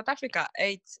 Mozambique, South Africa,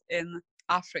 8 in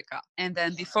Africa. And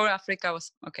then before Africa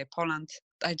was, Poland.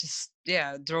 I just,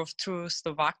 drove through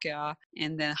Slovakia,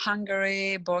 and then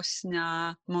Hungary,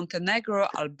 Bosnia, Montenegro,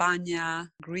 Albania,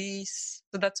 Greece.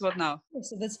 So that's what now?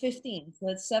 So that's 15. So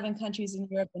that's 7 countries in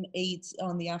Europe and 8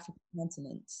 on the African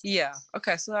continent. Yeah.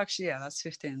 Okay. So actually, that's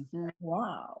 15.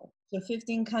 Wow. So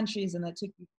 15 countries, and that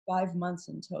took you 5 months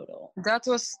in total. That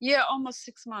was, almost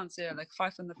 6 months. Yeah, like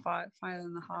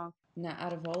 5.5. Now,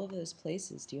 out of all of those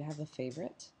places, do you have a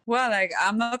favorite? Well, like,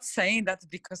 I'm not saying that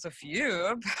because of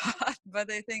you,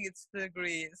 but I think it's the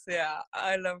Greece. Yeah,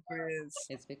 I love Greece.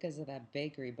 It's because of that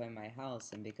bakery by my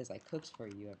house, and because I cooked for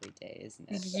you every day, isn't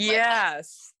it?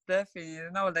 Yes, definitely.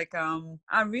 Like,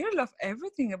 I really love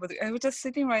everything about it. I was just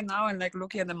sitting right now and like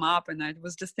looking at the map, and I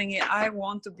was just thinking, I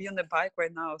want to be on the bike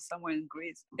right now somewhere in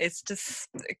Greece. It's just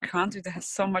a country that has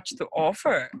so much to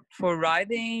offer for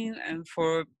riding and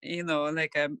for,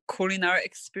 like culinary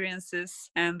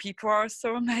experiences, and people are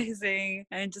so amazing,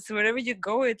 and just wherever you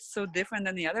go, it's so different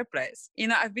than the other place.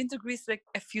 I've been to Greece like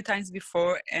a few times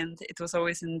before, and it was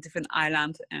always in a different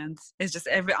island, and it's just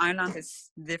every island is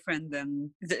different,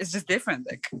 and it's just different.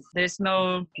 Like there's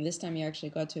no. This time you actually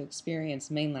got to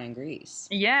experience mainland Greece.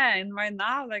 Yeah, and right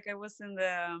now, like I was in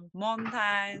the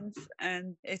mountains,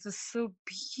 and it was so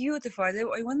beautiful.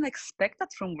 I wouldn't expect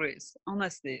that from Greece,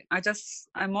 honestly.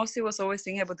 I mostly was always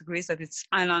thinking about Greece, that it's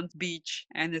island beach,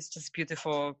 and it's just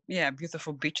beautiful. Yeah,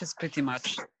 beautiful beaches, pretty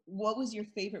much. What was your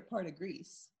favorite part of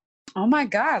Greece? Oh my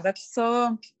God, that's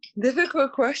so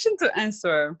difficult question to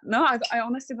answer. No, I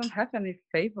honestly don't have any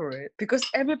favorite, because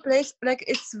every place, like,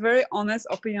 it's very honest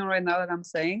opinion right now that I'm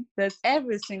saying that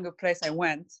every single place I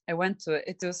went to,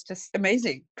 it was just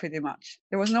amazing, pretty much.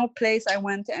 There was no place I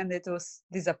went and it was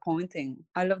disappointing.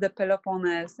 I love the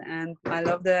Peloponnese, and I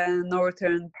love the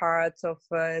northern parts of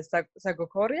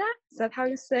Zagokoria. Is that how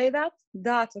you say that?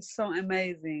 That was so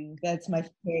amazing. That's my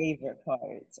favorite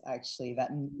part, actually, that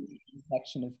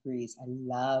section of Greece. I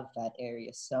love that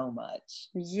area so much.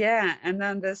 Yeah, and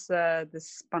then this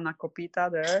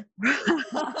Panakopita there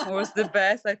was the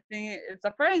best. I think it's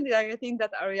apparently, I think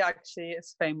that area actually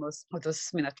is famous for those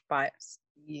spinach pies.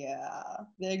 Yeah,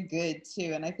 they're good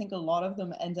too. And I think a lot of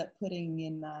them end up putting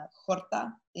in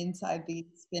horta inside the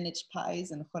spinach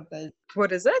pies. And horta,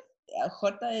 what is it?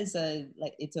 Horta is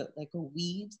it's a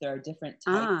weed. There are different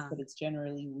types, but it's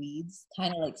generally weeds,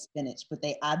 kind of like spinach, but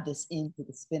they add this into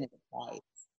the spinach pies.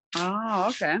 Ah,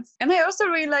 okay. And I also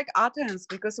really like Athens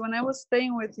because when I was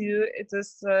staying with you, it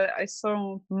was I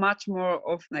saw much more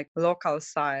of like local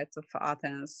sides of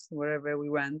Athens wherever we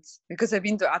went. Because I've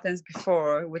been to Athens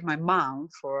before with my mom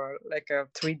for like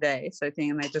 3 days, I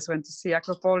think, and I just went to see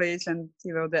Acropolis and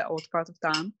the old part of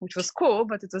town, which was cool,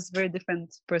 but it was very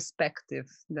different perspective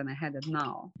than I had it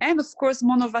now. And of course,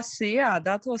 Monovasia,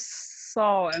 that was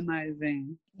so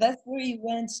amazing. That's where you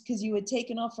went because you had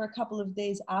taken off for a couple of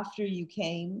days after you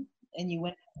came, and you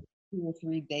went 2 or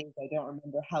 3 days. I don't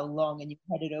remember how long, and you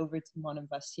headed over to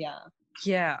Monemvasia.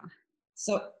 Yeah.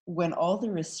 So when all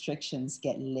the restrictions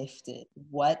get lifted,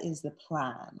 what is the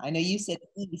plan? I know you said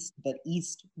east, but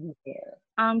east where?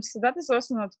 So that is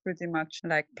also not pretty much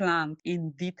like planned in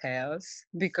details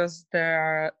because there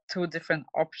are two different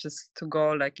options to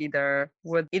go, like either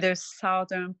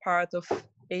southern part of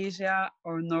Asia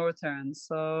or northern.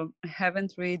 So I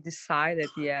haven't really decided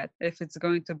yet if it's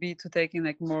going to be to taking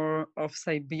like more of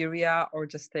Siberia or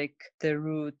just take the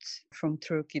route from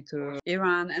Turkey to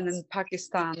Iran and then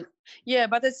Pakistan. Yeah,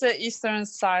 but it's the eastern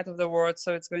side of the world,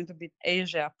 so it's going to be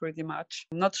Asia pretty much.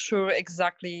 I'm not sure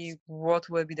exactly what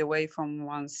will be the way from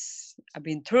once I've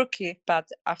been Turkey, but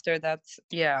after that,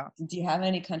 yeah. Do you have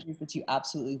any countries that you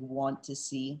absolutely want to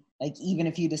see? Like even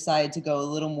if you decide to go a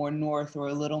little more north or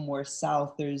a little more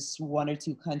south, there's one or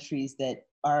two countries that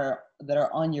are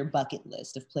on your bucket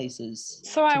list of places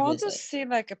So I to want to visit. see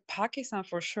like a Pakistan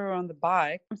for sure on the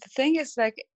bike. The thing is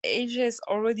like Asia is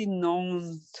already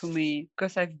known to me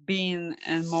because I've been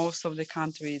in most of the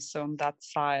countries on that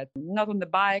side. Not on the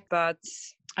bike, but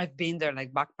I've been there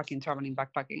like backpacking, traveling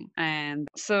backpacking. And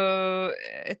so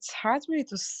it's hard really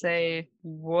to say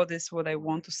what is what I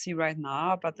want to see right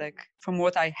now. But like from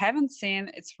what I haven't seen,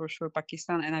 it's for sure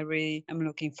Pakistan. And I really am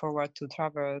looking forward to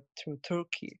travel through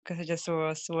Turkey because I just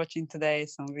was watching today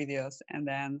some videos and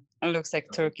then it looks like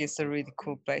Turkey is a really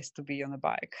cool place to be on a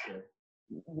bike.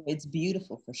 It's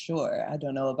beautiful for sure. I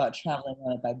don't know about traveling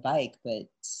on it by bike, but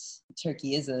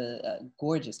Turkey is a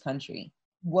gorgeous country.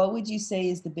 What would you say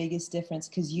is the biggest difference?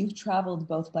 Because you've traveled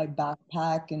both by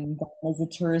backpack and gone as a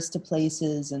tourist to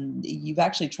places, and you've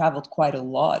actually traveled quite a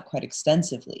lot, quite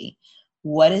extensively.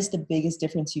 What is the biggest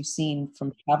difference you've seen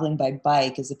from traveling by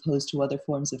bike as opposed to other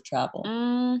forms of travel?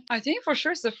 I think for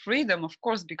sure it's the freedom, of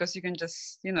course, because you can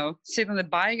just, sit on the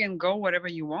bike and go wherever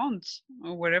you want,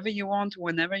 or wherever you want,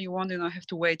 whenever you want. You don't have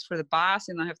to wait for the bus,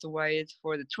 you don't have to wait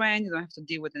for the train, you don't have to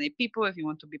deal with any people. If you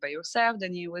want to be by yourself,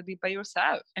 then you will be by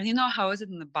yourself. And you know how is it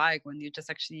on the bike when you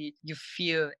just actually you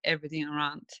feel everything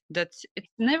around. That it's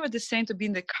never the same to be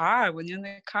in the car. When you're in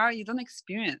the car, you don't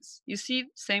experience. You see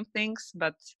same things,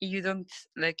 but you don't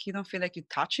feel like you're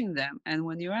touching them. And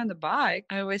when you're on the bike,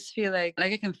 I always feel like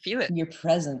I can feel it. You're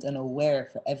present and aware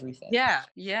for everything. Yeah,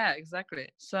 exactly.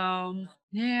 So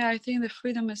yeah, I think the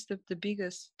freedom is the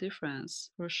biggest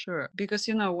difference for sure. Because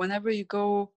whenever you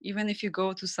go, even if you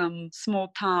go to some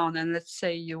small town and let's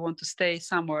say you want to stay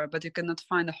somewhere, but you cannot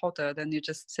find a hotel, then you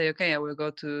just say, okay, I will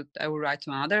ride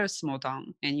to another small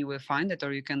town and you will find it,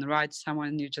 or you can ride somewhere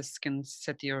and you just can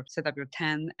set up your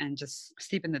tent and just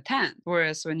sleep in the tent.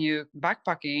 Whereas when you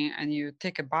backpacking and you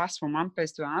take a bus from one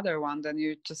place to another one, then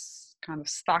you just kind of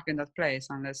stuck in that place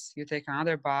unless you take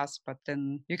another bus, but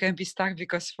then you can be stuck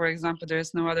because, for example,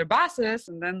 there's no other buses,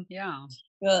 and then yeah.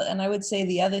 Well, and I would say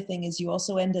the other thing is you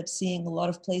also end up seeing a lot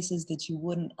of places that you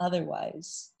wouldn't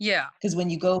otherwise. Yeah. Because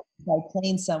when you go by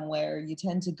plane somewhere, you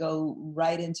tend to go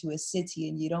right into a city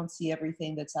and you don't see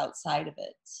everything that's outside of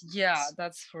it. Yeah,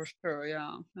 that's for sure.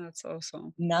 Yeah, that's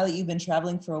awesome. Now that you've been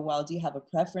traveling for a while, do you have a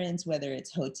preference, whether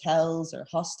it's hotels or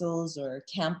hostels or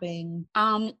camping?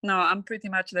 No, I'm pretty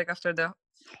much like after the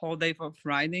whole day of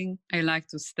riding, I like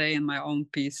to stay in my own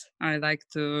peace. I like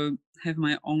to have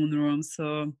my own room,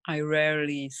 so I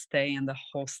rarely stay in the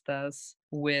hostels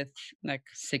with like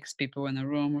 6 people in a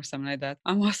room or something like that.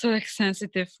 I'm also like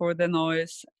sensitive for the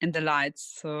noise and the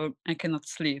lights, so I cannot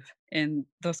sleep in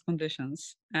those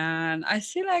conditions. And I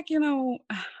see like,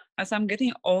 as I'm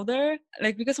getting older,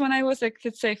 like because when I was like,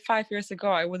 let's say 5 years ago,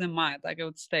 I wouldn't mind. Like I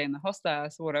would stay in the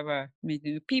hostels, whatever,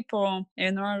 meeting new people.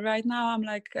 And right now I'm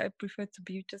like, I prefer to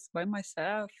be just by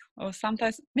myself. Or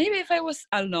sometimes maybe if I was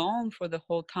alone for the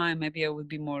whole time, maybe I would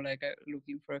be more like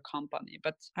looking for a company.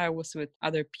 But I was with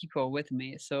other people with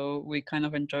me, so we kind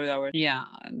of enjoyed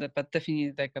but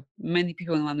definitely like many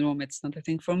people in one room, it's not a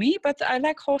thing for me. But I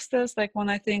like hostels. Like when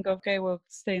I think, okay, we'll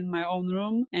stay in my own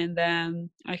room and then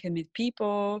I can meet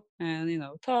people and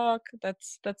talk.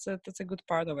 That's a good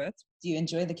part of it. Do you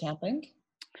enjoy the camping?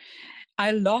 I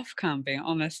love camping,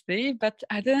 honestly, but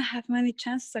I didn't have many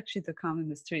chances actually to camp in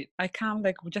the street. I camped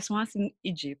like just once in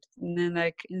Egypt, and then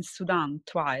like in Sudan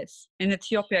twice. In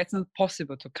Ethiopia, it's not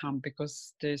possible to camp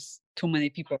because there's too many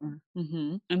people.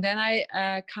 And then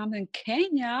I camped in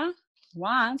Kenya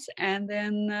once, and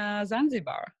then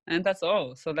Zanzibar, and that's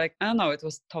all. So like I don't know, it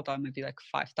was total maybe like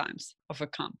 5 times of a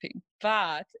camping.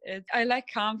 But I like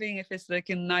camping if it's like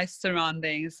in nice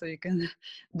surroundings, so you can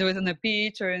do it on a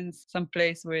beach or in some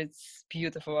place where it's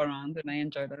beautiful around, and I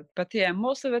enjoy that. But yeah,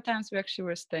 most of the times we actually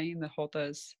were staying in the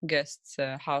hotels, guests'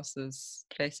 houses,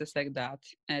 places like that.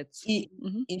 It's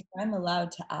If I'm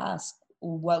allowed to ask,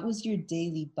 what was your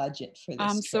daily budget for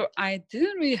this so trip? I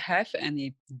didn't really have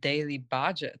any daily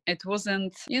budget. It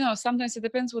wasn't, sometimes it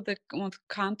depends what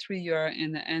country you are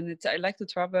in, and I like to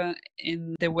travel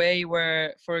in the way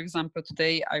where, for example,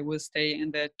 today I will stay in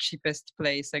the cheapest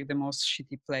place, like the most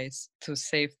shitty place, to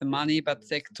save the money, but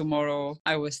like tomorrow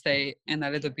I will stay in a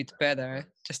little bit better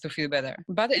just to feel better.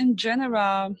 But in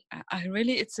general,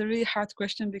 it's a really hard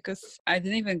question because I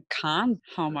didn't even count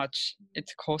how much it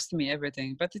cost me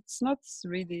everything. But it's not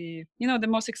really, the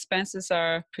most expenses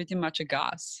are pretty much a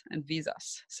gas and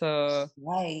visas. So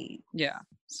Right. yeah.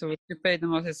 So what you pay the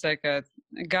most is like a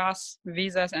gas,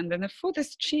 visas, and then the food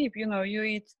is cheap. You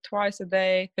eat twice a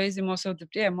day. Basically, most of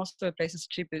the places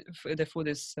cheap. The food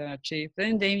is cheap.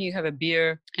 Then you have a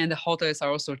beer, and the hotels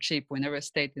are also cheap. We never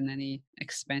stayed in any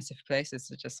expensive places.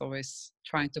 We're just always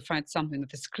trying to find something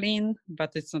that is clean,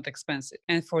 but it's not expensive.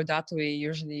 And for that, we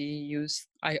usually use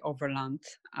iOverland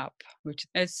app, which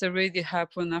is really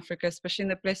helpful in Africa, especially in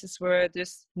the places where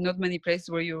there's not many places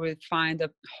where you will find a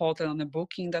hotel on a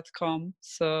booking.com.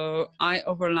 So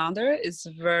iOverlander is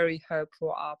very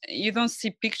helpful app. You don't see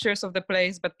pictures of the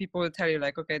place, but people will tell you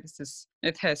like, okay,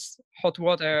 it has hot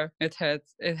water, it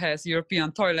has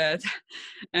European toilet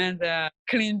and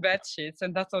clean bed sheets,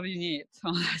 and that's all you need,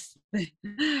 honestly.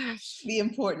 The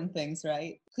important things,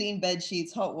 right? Clean bed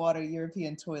sheets, hot water,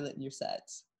 European toilet, and you're set.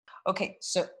 Okay,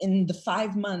 so in the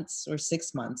 5 months or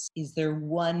 6 months, is there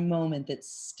one moment that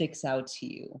sticks out to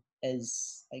you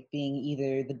as like being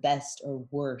either the best or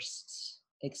worst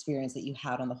experience that you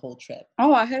had on the whole trip?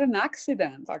 Oh, I had an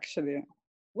accident actually.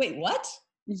 Wait, what?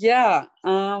 Yeah.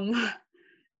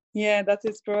 Yeah, that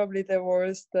is probably the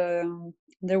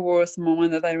worst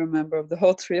moment that I remember of the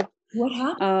whole trip. What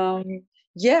happened?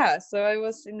 Yeah, so I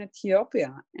was in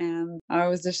Ethiopia and I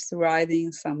was just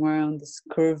riding somewhere on these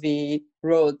curvy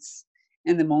roads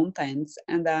in the mountains.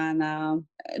 And then,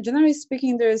 generally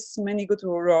speaking, there's many good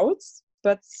roads,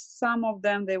 but some of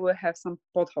them, they will have some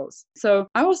potholes. So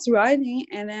I was riding,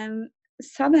 and then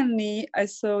suddenly I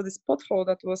saw this pothole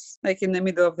that was like in the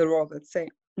middle of the road, let's say.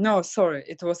 No, sorry,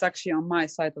 it was actually on my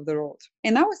side of the road.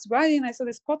 And I was riding, I saw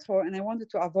this pothole and I wanted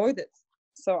to avoid it.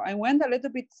 So I went a little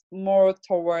bit more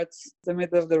towards the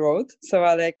middle of the road. So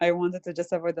I wanted to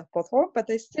just avoid the pothole, but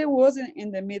I still wasn't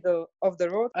in the middle of the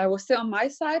road. I was still on my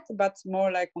side, but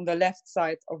more like on the left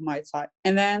side of my side.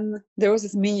 And then there was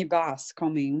this mini bus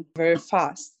coming very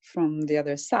fast from the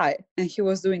other side, and he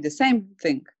was doing the same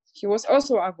thing. He was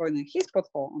also avoiding his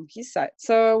pothole on his side.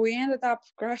 So we ended up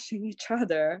crashing each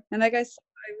other. And like I said,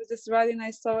 I was just riding, I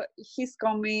saw he's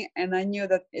coming, and I knew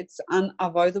that it's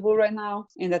unavoidable right now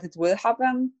and that it will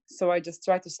happen. So I just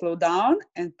tried to slow down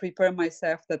and prepare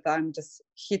myself that I'm just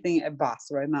hitting a bus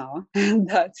right now and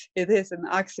that it is an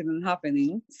accident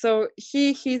happening. So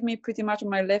he hit me pretty much on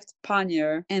my left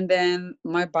pannier, and then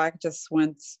my bike just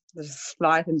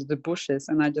slide into the bushes,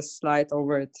 and I just slide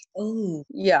over it. Oh,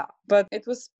 Yeah, but it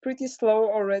was pretty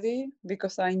slow already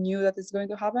because I knew that it's going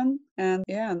to happen. And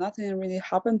yeah, nothing really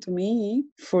happened to me.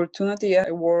 Fortunately,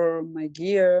 I wore my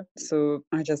gear, so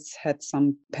I just had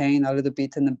some pain a little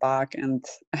bit in the back, and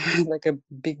I had like a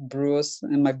big bruise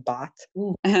in my butt.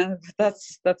 ooh. And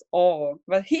that's all.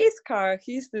 But his car,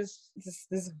 this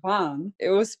van, it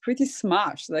was pretty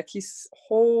smashed. Like his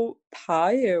whole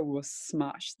tire was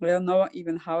smashed. I don't know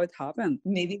even how it happened.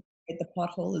 Maybe hit the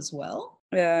pothole as well?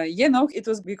 It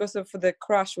was because of the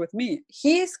crash with me.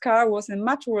 His car was in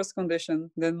much worse condition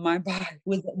than my bike.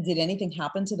 Did anything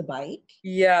happen to the bike?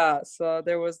 Yeah, so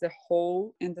there was the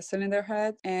hole in the cylinder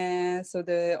head, and so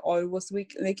the oil was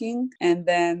leaking, and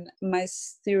then my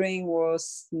steering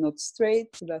was not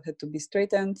straight, so that had to be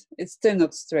straightened. It's still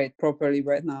not straight properly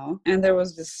right now, and there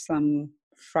was just some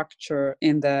fracture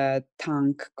in the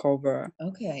tank cover.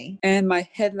 Okay. And my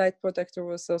headlight protector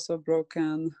was also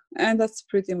broken. And that's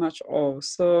pretty much all.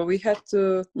 So we had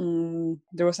to,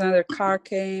 there was another car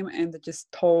came and they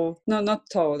just towed, no, not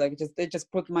towed, like they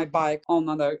just put my bike on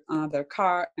another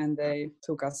car and they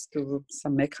took us to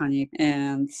some mechanic.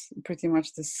 And pretty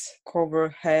much this cover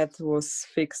head was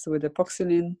fixed with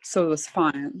epoxyline. So it was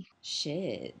fine.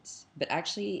 Shit. But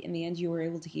actually, in the end, you were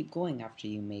able to keep going after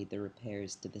you made the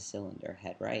repairs to the cylinder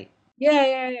head, right?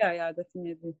 Yeah,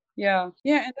 definitely. Yeah,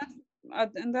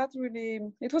 and that really,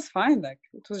 it was fine. Like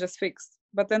it was just fixed.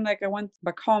 But then, like I went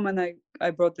back home and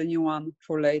I brought the new one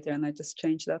for later, and I just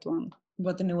changed that one.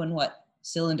 What the new one? What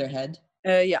cylinder head?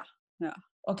 Yeah.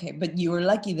 Okay, but you were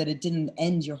lucky that it didn't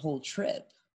end your whole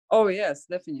trip. Oh yes,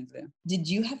 definitely. Did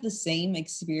you have the same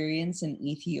experience in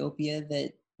Ethiopia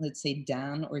that, let's say,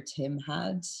 Dan or Tim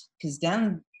had? Because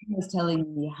Dan was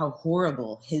telling me how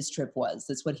horrible his trip was.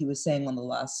 That's what he was saying on the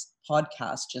last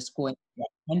podcast, just going to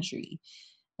that country.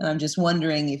 And I'm just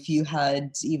wondering if you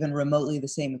had even remotely the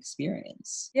same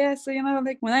experience. Yeah, so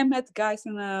like when I met guys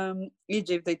in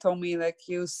Egypt, they told me like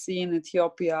you see in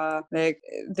Ethiopia, like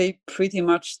they pretty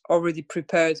much already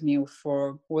prepared me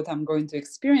for what I'm going to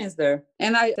experience there.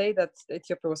 And I say that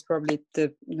Ethiopia was probably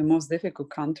the most difficult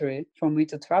country for me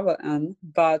to travel in,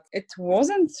 but it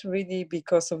wasn't really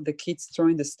because of the kids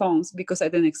throwing the stones, because I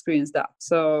didn't experience that.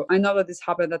 So I know that this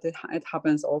happened, that it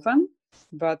happens often.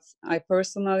 But I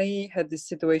personally had this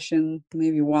situation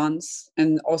maybe once,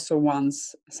 and also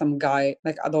once some guy,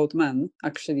 like adult man,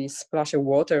 actually splashed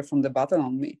water from the bottle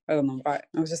on me. I don't know why.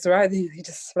 I was just riding, he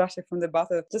just splashed it from the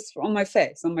bottle just on my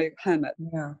face, on my helmet.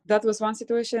 Yeah. That was one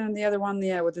situation, and the other one,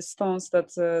 yeah, with the stones that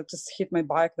just hit my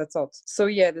bike, that's all. So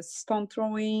yeah, the stone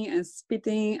throwing and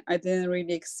spitting, I didn't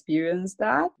really experience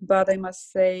that. But I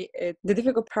must say, the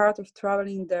difficult part of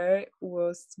traveling there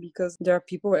was because there are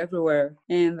people everywhere,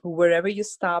 and wherever you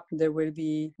stop, there will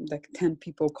be like 10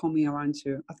 people coming around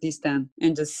you, at least 10,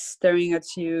 and just staring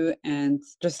at you and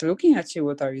just looking at you.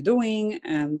 What are you doing?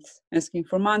 And asking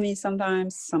for money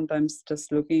sometimes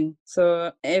just looking.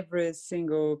 So every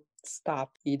single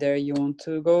stop, either you want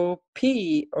to go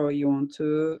pee or you want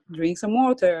to drink some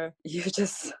water, you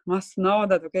just must know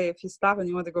that, okay, if you stop and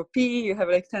you want to go pee, you have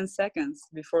like 10 seconds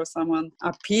before someone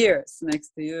appears next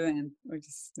to you and or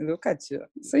just look at you.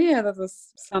 So yeah, that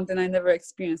was something I never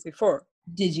experienced before.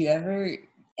 Did you ever,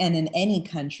 and in any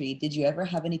country, did you ever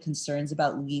have any concerns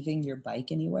about leaving your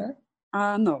bike anywhere?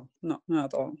 No, not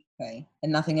at all. Okay.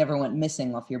 And nothing ever went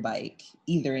missing off your bike,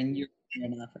 either in Europe or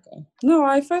in Africa? No,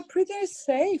 I felt pretty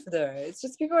safe there. It's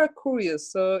just people are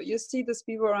curious. So you see these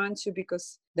people around you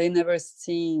because they never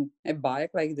seen a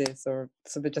bike like this, or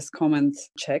so they just come and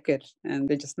check it and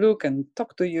they just look and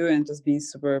talk to you and just be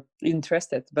super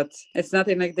interested. But it's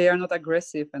nothing like they are not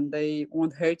aggressive and they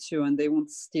won't hurt you and they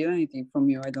won't steal anything from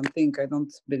you. I don't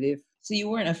believe. So you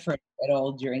weren't afraid at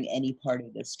all during any part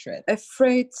of this trip?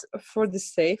 Afraid for the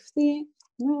safety?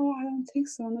 No, I don't think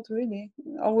so. Not really.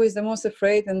 Always the most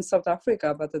afraid in South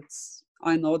Africa, but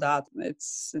I know that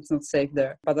it's not safe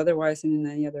there. But otherwise, in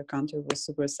any other country, it was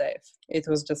super safe. It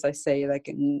was just, I say, like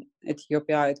in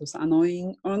Ethiopia, it was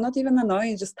annoying, or not even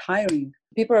annoying, just tiring.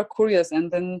 People are curious,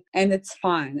 and it's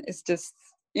fine. It's just,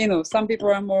 some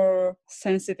people are more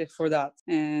sensitive for that,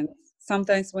 and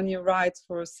sometimes when you ride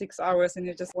for 6 hours and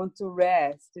you just want to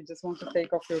rest, you just want to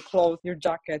take off your clothes, your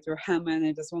jacket, your helmet, and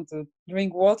you just want to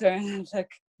drink water and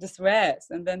like just rest.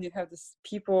 And then you have these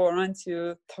people around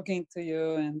you talking to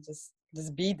you and just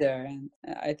be there. And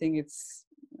I think it's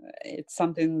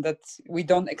something that we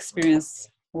don't experience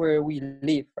where we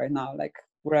live right now, like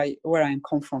where I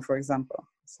come from, for example.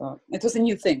 So it was a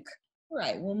new thing.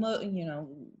 Right. Well,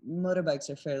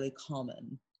 motorbikes are fairly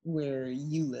common where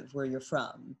you live, where you're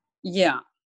from. Yeah.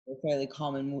 They're fairly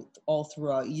common all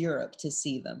throughout Europe to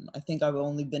see them. I think I've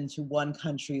only been to one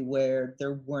country where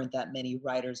there weren't that many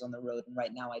riders on the road, and right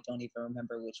now I don't even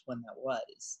remember which one that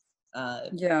was.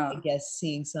 Yeah. I guess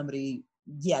seeing somebody,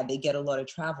 yeah, they get a lot of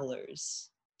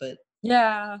travelers, but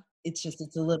yeah, it's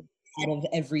a little out of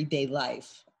everyday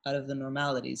life, out of the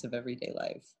normalities of everyday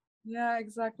life. Yeah,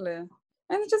 exactly. And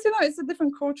it's just, it's a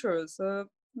different culture. So,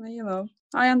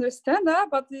 I understand that,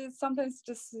 but sometimes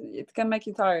just it can make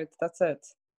you tired. That's it.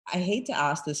 I hate to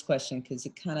ask this question because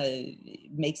it kind of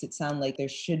makes it sound like there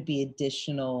should be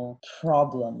additional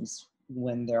problems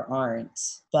when there aren't.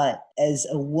 But as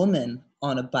a woman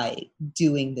on a bike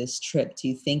doing this trip, do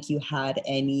you think you had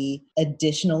any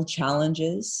additional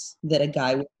challenges that a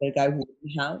guy wouldn't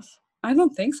have? I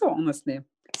don't think so, honestly.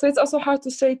 So it's also hard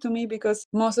to say to me because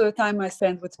most of the time I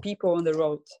spend with people on the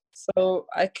road. So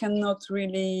I cannot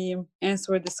really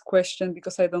answer this question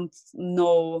because I don't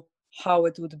know how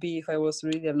it would be if I was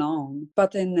really alone.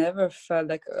 But I never felt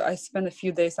like I spent a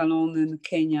few days alone in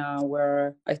Kenya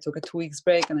where I took a 2 weeks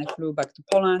break and I flew back to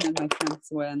Poland and my friends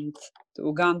went to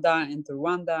Uganda and to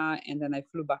Rwanda, and then I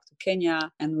flew back to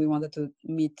Kenya and we wanted to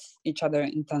meet each other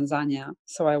in Tanzania.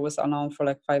 So I was alone for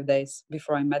like 5 days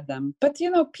before I met them. But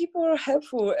people are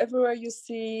helpful. Everywhere you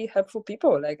see helpful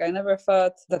people. Like I never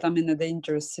thought that I'm in a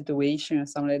dangerous situation or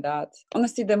something like that.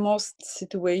 Honestly, the most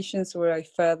situations where I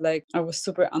felt like I was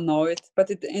super annoyed, but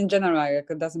in general, like,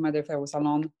 it doesn't matter if I was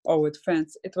alone or with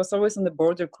friends. It was always on the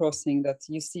border crossing that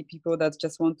you see people that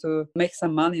just want to make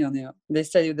some money on you. They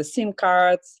sell you the SIM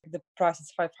cards, the price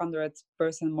is 500%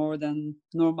 more than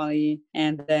normally,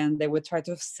 and then they would try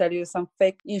to sell you some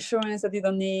fake insurance that you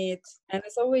don't need, and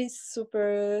it's always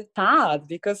super sad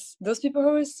because those people are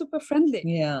always super friendly.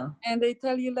 Yeah. And they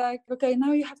tell you like, okay,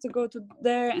 now you have to go to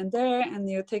there, and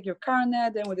you take your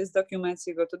carnet, and with these documents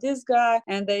you go to this guy,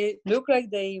 and they look like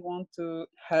they want to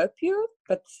help you,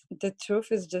 but the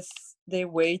truth is just they're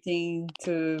waiting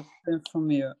to learn from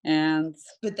you.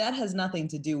 But that has nothing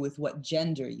to do with what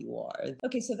gender you are.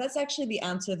 Okay, so that's actually the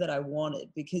answer that I wanted,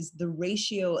 because the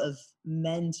ratio of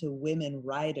men to women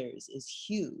riders is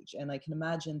huge. And I can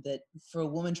imagine that for a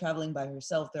woman traveling by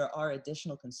herself, there are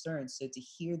additional concerns. So to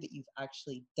hear that you've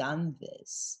actually done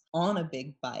this on a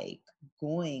big bike,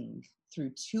 going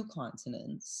through 2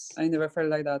 continents. I never felt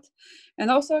like that.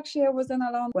 And also, actually, I wasn't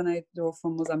alone when I drove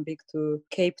from Mozambique to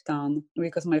Cape Town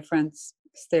because my friends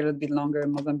stayed a bit longer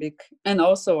in Mozambique. And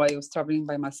also, I was traveling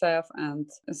by myself, and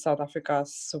South Africa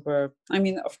is super. I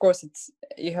mean, of course,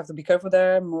 you have to be careful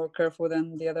there, more careful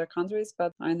than the other countries,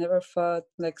 but I never felt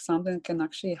like something can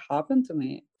actually happen to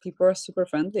me. People are super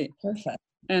friendly. Perfect.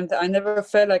 And I never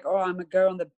felt like, oh, I'm a girl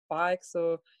on the bike,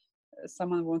 so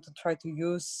someone want to try to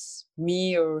use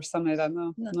me or something like that.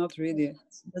 No, not really.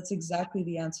 That's exactly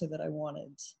the answer that I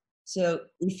wanted. So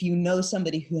if you know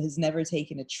somebody who has never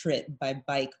taken a trip by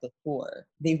bike before,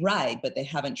 they ride, but they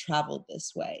haven't traveled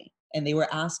this way, and they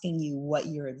were asking you what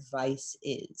your advice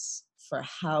is for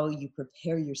how you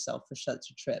prepare yourself for such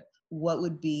a trip, what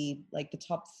would be like the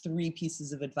top 3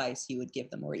 pieces of advice you would give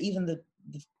them, or even the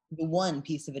one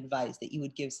piece of advice that you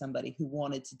would give somebody who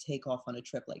wanted to take off on a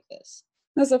trip like this?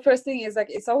 No, so first thing is like,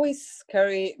 it's always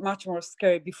scary, much more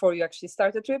scary before you actually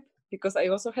start a trip, because I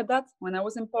also had that when I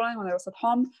was in Poland, when I was at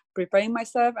home preparing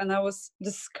myself, and I was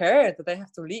just scared that I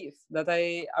have to leave, that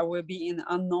I will be in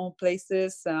unknown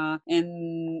places,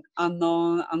 in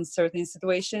unknown, uncertain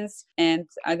situations, and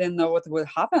I didn't know what will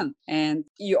happen. And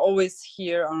you always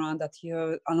hear around that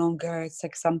you're alone, girl, it's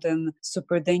like something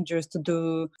super dangerous to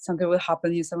do, something will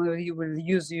happen to you, someone will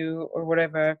use you or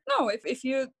whatever. No, if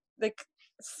you like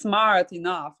smart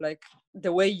enough, like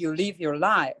the way you live your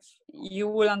life, you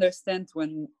will understand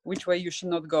which way you should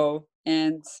not go,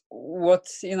 and what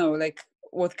like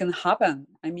what can happen.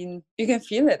 I mean, you can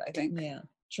feel it, I think. Yeah,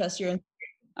 trust your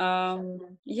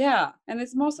yeah, and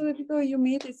it's most of the people you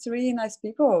meet, it's really nice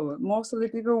people. Most of the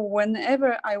people,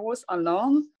 whenever I was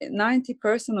alone,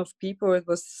 90% of people, it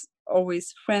was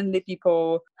always friendly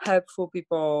people, helpful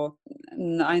people.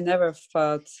 I never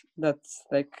thought that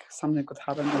like something could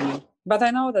happen to me, but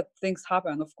I know that things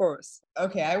happen, of course.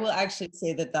 Okay, I will actually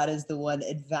say that that is the one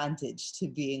advantage to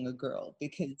being a girl,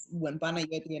 because when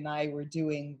Panayoti and I were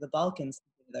doing the Balkans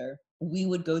together, we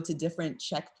would go to different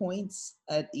checkpoints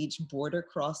at each border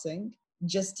crossing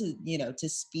just to, to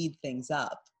speed things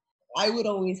up. I would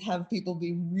always have people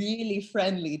be really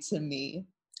friendly to me.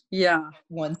 Yeah.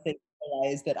 Once they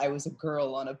realized that I was a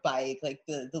girl on a bike, like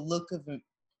the look of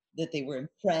that they were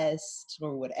impressed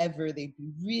or whatever, they'd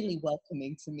be really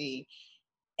welcoming to me.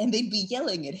 And they'd be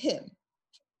yelling at him.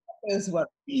 Is what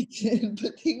we did,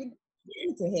 but they would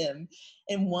be to him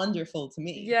and wonderful to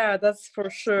me. Yeah, that's for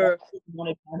sure. One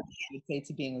advantage I would say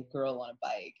to being a girl on a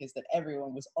bike is that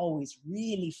everyone was always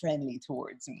really friendly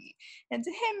towards me, and to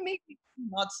him maybe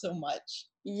not so much.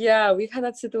 Yeah, we had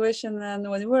that situation, and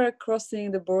when we were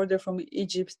crossing the border from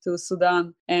Egypt to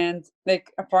Sudan, and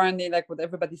like apparently, like what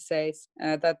everybody says,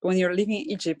 that when you're leaving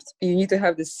Egypt, you need to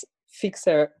have this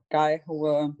fixer guy who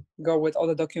will go with all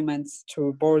the documents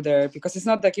to border, because it's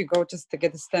not like you go just to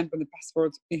get a stamp on the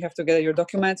passport. You have to get your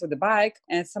documents with the bike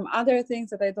and some other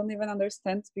things that I don't even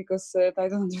understand, because I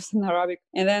don't understand Arabic.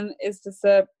 And then it's just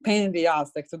a pain in the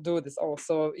ass, like, to do this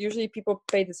also. Usually people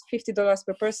pay this $50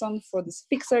 per person for this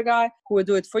fixer guy who will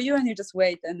do it for you, and you just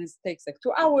wait, and it takes like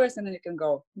 2 hours, and then you can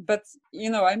go. But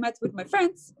I met with my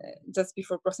friends just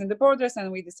before crossing the borders,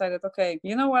 and we decided, okay,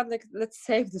 you know what, like, let's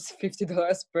save this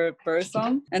 $50 per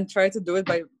person and try to do it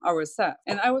by ourselves.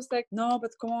 And I was like, no,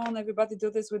 but come on, everybody do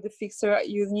this with the fixer.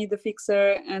 You need the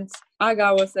fixer. And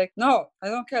Aga was like, no, I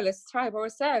don't care. Let's try by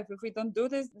ourselves. If we don't do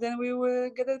this, then we will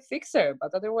get a fixer.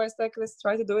 But otherwise, like, let's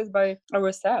try to do it by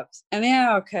ourselves. And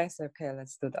yeah, okay,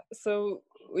 let's do that. So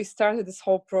we started this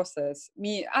whole process.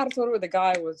 Me, Arthur, the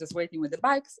guy, was just waiting with the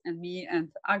bikes, and me and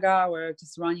Aga were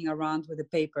just running around with the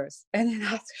papers. And then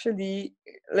actually,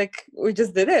 like, we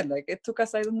just did it. Like, it took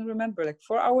us, I don't remember, like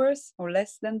 4 hours or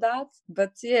less than that.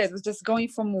 But yeah, it was just going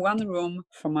from one room,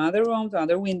 from another room to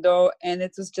another window. And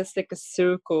it was just like a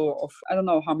circle of, I don't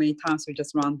know how many times we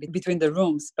just ran between the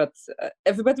rooms. But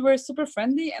everybody were super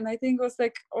friendly. And I think it was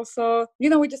like also,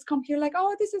 we just come here like,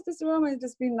 oh, this is this room, and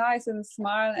just be nice and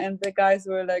smile. And the guys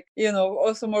were like,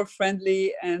 also more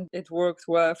friendly, and it worked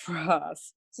well for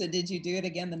us. So did you do it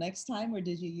again the next time, or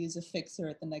did you use a fixer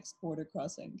at the next border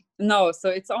crossing? No, so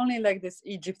it's only like this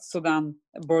Egypt-Sudan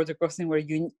border crossing where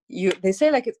they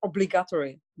say like it's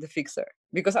obligatory, the fixer,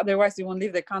 because otherwise you won't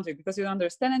leave the country, because you don't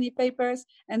understand any papers.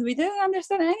 And we didn't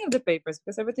understand any of the papers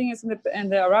because everything is in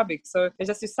the Arabic. So it's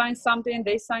just you sign something,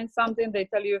 they sign something, they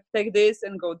tell you take this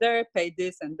and go there, pay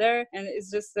this and there. And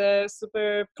it's just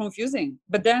super confusing.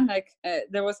 But then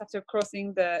there was after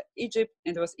crossing the Egypt,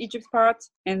 and there was Egypt part.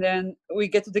 And then we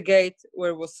get to the gate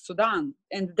where was Sudan.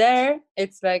 And there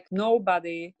it's like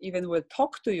nobody even will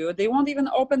talk to you. They won't even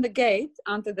open the gate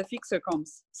until the fixer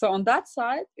comes. So on that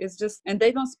side, it's just, and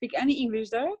they don't speak any English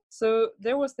there. So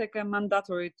there was like a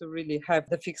mandatory to really have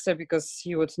the fixer, because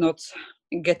you would not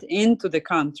get into the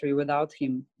country without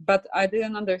him. But I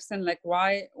didn't understand, like,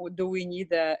 why do we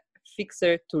need a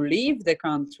fixer to leave the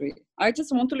country? I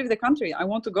just want to leave the country. I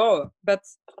want to go. But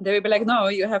they will be like, no,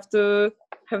 you have to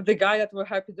have the guy that will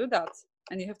help you do that.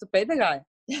 And you have to pay the guy.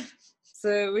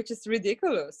 So, which is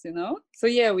ridiculous, So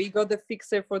yeah, we got the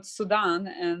fixer for Sudan,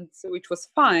 and which was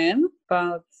fine.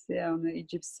 But yeah, on the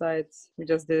Egypt side, we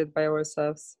just did it by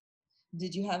ourselves.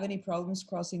 Did you have any problems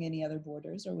crossing any other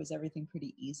borders, or was everything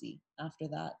pretty easy after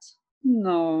that?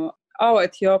 No. Oh,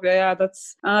 Ethiopia, yeah,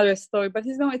 that's another story. But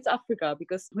it's Africa,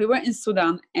 because we were in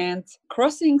Sudan, and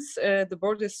crossing the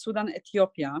border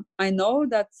Sudan-Ethiopia, I know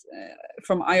that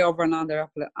from iOverlander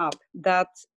app that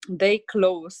they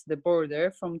close the border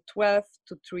from 12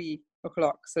 to 3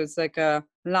 o'clock. So it's like a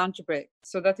lunch break,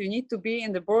 so that you need to be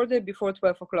in the border before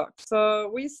 12 o'clock.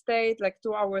 So we stayed like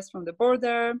 2 hours from the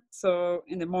border. So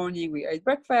in the morning we ate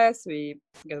breakfast, we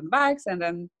get on bikes, and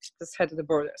then just head to the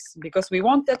borders, because we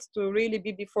wanted to really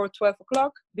be before 12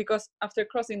 o'clock, because after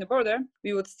crossing the border,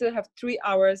 we would still have 3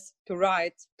 hours to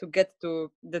ride to get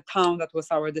to the town that was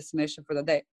our destination for the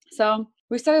day. So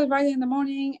we started riding in the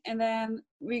morning, and then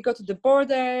we got to the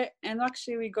border, and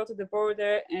actually we got to the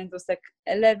border, and it was like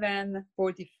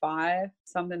 11:45,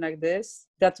 something like this,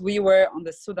 that we were on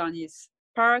the Sudanese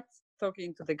part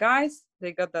talking to the guys.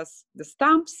 They got us the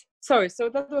stamps. Sorry, so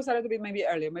that was a little bit maybe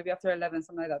earlier, maybe after 11,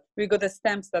 something like that. We got the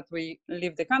stamps that we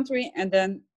leave the country, and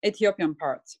then Ethiopian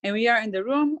part. And we are in the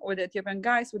room with the Ethiopian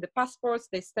guys with the passports.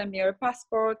 They stamp our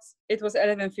passports. It was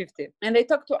 11:50. And they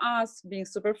talked to us, being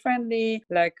super friendly,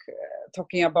 like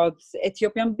talking about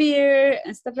Ethiopian beer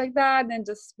and stuff like that, and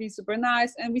just be super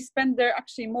nice. And we spent there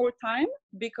actually more time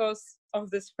because of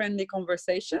these friendly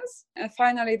conversations. And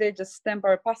finally, they just stamp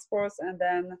our passports, and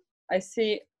then I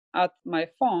see at my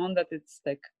phone that it's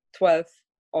like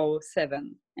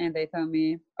 12:07, and they tell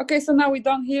me, okay, so now we're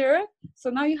done here, so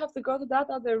now you have to go to that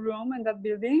other room in that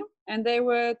building, and they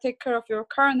will take care of your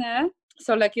carnet,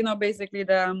 so like basically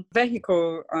the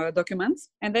vehicle documents,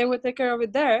 and they will take care of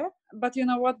it there. But you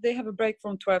know what, they have a break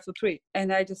from 12 to 3.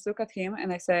 And I just look at him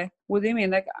and I say, what do you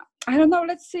mean? Like, I don't know,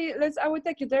 let's see, I will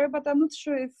take you there, but I'm not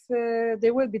sure if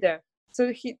they will be there.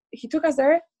 So he took us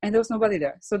there, and there was nobody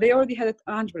there. So they already had a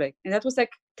lunch break, and that was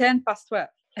like 10:12.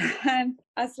 And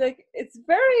I was like, it's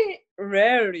very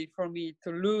rarely for me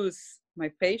to lose my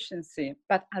patience.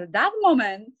 But at that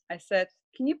moment, I said,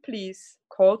 can you please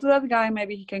call to that guy?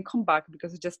 Maybe he can come back,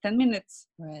 because it's just 10 minutes.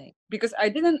 Right. Because I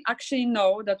didn't actually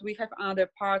know that we have another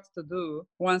part to do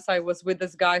once I was with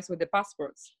these guys with the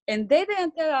passports. And they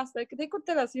didn't tell us, like, they could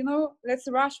tell us, let's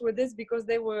rush with this, because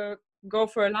they will go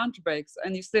for lunch breaks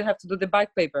and you still have to do the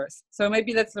bike papers. So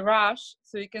maybe let's rush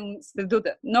so you can still do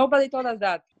that. Nobody told us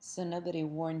that. So nobody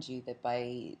warned you that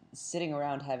by sitting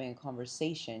around having a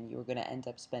conversation, you were going to end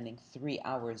up spending 3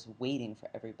 hours waiting for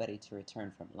everybody to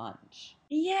return from lunch.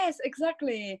 Yes,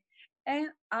 exactly. And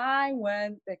I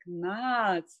went like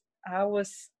nuts.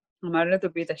 I'm a little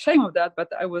bit ashamed of that, but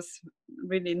I was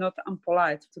really not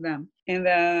unpolite to them. And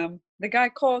the guy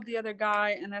called the other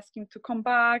guy and asked him to come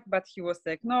back, but he was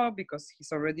like, no, because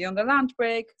he's already on the lunch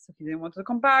break, so he didn't want to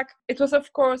come back. It was,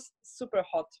 of course, super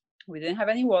hot. We didn't have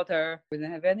any water. We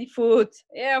didn't have any food.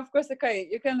 Yeah, of course, okay,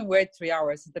 you can wait 3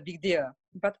 hours. It's a big deal.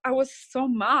 But I was so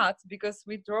mad because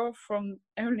we drove from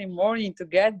early morning to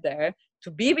get there,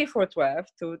 to be before 12,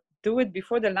 to do it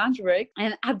before the lunch break.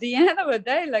 And at the end of the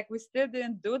day, like, we still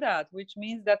didn't do that, which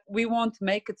means that we won't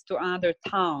make it to another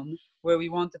town where we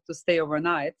wanted to stay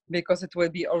overnight because it will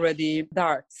be already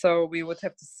dark. So we would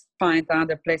have to find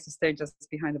another place to stay just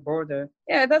behind the border.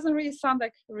 Yeah, it doesn't really sound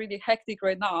like really hectic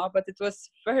right now, but it was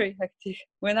very hectic.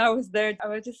 When I was there, I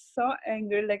was just so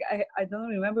angry. Like, I don't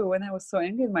remember when I was so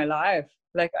angry in my life.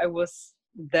 Like, I was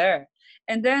there.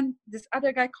 And then this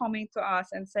other guy coming to us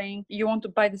and saying, you want to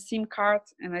buy the SIM card?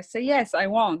 And I say, yes, I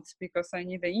want, because I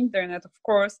need the internet, of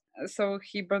course. So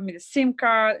he brought me the SIM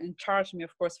card and charged me,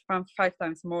 of course, 5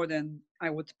 times more than I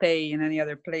would pay in any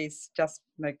other place, just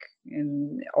like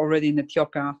already in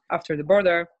Ethiopia after the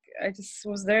border. I just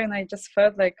was there and I just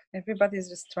felt like everybody's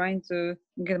just trying to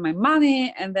get my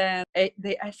money. And then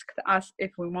they asked us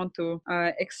if we want to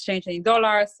exchange any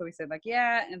dollars. So we said like,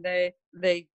 yeah. And they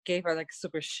gave us like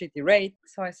super shitty rate.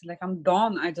 So I said like, I'm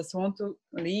done. I just want to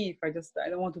leave. I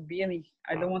don't want to be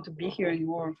here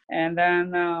anymore. And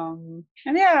then, and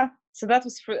yeah. So that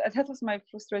was my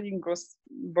frustrating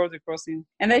border crossing.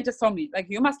 And they just told me, like,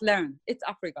 you must learn. It's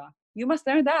Africa. You must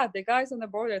learn that. The guys on the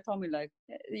border told me, like,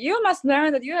 you must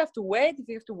learn that you have to wait. If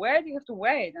you have to wait, you have to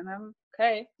wait. And I'm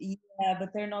okay. Yeah,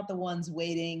 but they're not the ones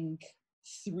waiting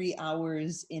 3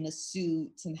 hours in a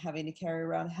suit and having to carry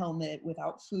around a helmet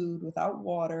without food, without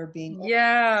water,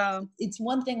 yeah. It's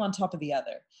one thing on top of the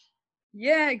other.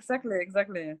 Yeah, exactly.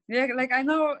 Yeah, like I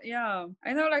know,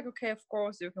 like, okay, of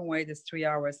course you can wait this 3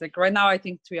 hours. Like right now I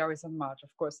think 3 hours isn't much, of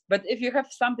course. But if you have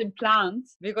something planned,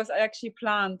 because I actually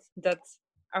planned that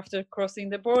after crossing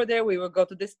the border, we will go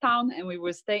to this town and we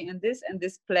will stay in this and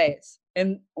this place.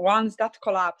 And once that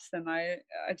collapsed, and I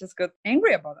just got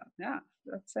angry about it. Yeah,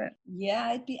 that's it. Yeah,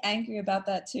 I'd be angry about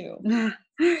that too.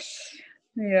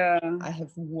 Yeah. I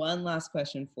have one last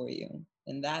question for you.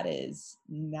 And that is,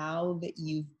 now that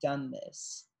you've done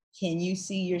this, can you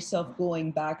see yourself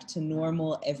going back to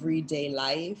normal everyday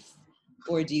life?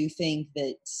 Or do you think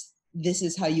that this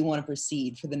is how you want to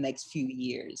proceed for the next few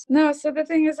years? No, so the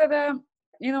thing is that,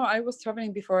 I was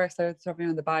traveling before I started traveling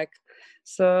on the bike.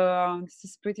 So this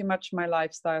is pretty much my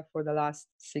lifestyle for the last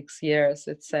 6 years,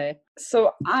 let's say.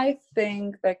 So I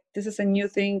think that this is a new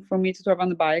thing for me to travel on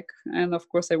the bike. And of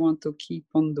course, I want to keep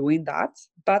on doing that.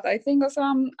 But I think as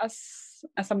I'm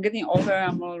getting older,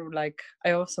 I'm more like,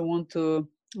 I also want to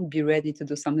be ready to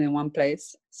do something in one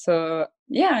place. So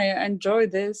yeah, I enjoy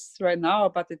this right now,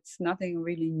 but it's nothing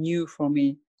really new for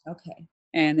me. Okay.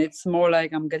 And it's more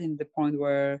like I'm getting to the point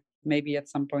where maybe at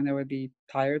some point I will be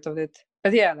tired of it.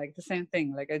 But yeah, like the same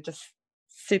thing. Like I just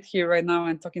sit here right now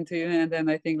and talking to you, and then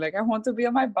I think like I want to be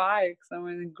on my bike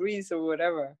somewhere in Greece or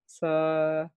whatever.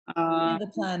 So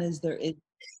the plan is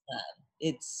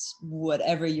it's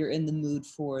whatever you're in the mood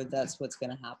for, that's what's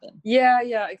going to happen.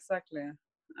 Yeah, exactly.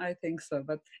 I think so.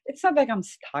 But it's not like I'm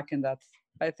stuck in that.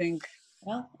 I think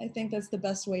that's the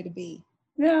best way to be.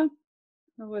 Yeah,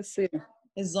 we'll see.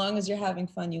 As long as you're having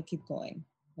fun, you'll keep going,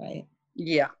 right?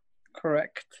 Yeah,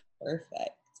 correct.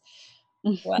 Perfect.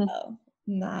 Well,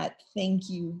 Nat, thank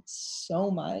you so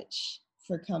much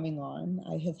for coming on.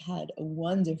 I have had a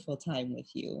wonderful time with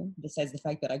you, besides the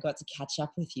fact that I got to catch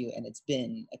up with you and it's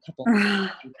been a couple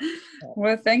months.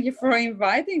 Well, thank you for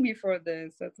inviting me for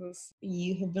this.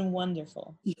 You have been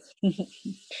wonderful.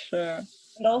 Sure.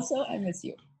 And also, I miss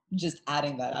you. Just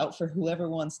adding that out for whoever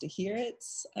wants to hear it.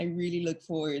 I really look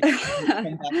forward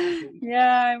to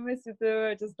Yeah, I miss you too.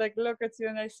 I just like look at you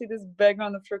and I see this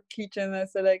background of your kitchen and I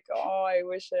say like, oh, I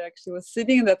wish I actually was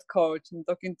sitting in that couch and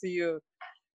talking to you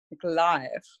like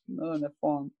live, not on the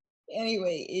phone.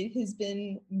 Anyway, it has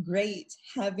been great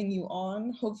having you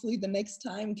on. Hopefully the next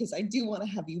time, because I do want to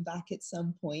have you back at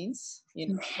some point.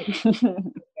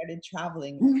 Started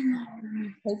traveling.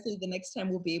 Hopefully the next time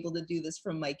we'll be able to do this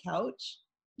from my couch.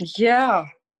 Yeah,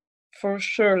 for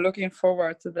sure. Looking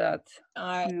forward to that.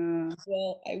 Yeah.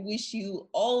 Well, I wish you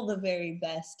all the very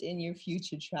best in your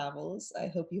future travels. I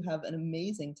hope you have an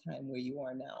amazing time where you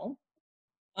are now.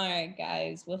 All right,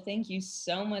 guys. Well, thank you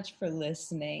so much for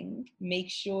listening. Make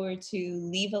sure to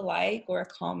leave a like or a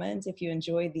comment if you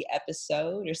enjoyed the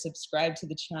episode, or subscribe to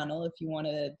the channel if you want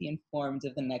to be informed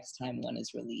of the next time one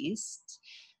is released.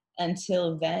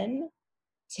 Until then,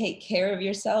 take care of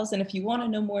yourselves. And if you want to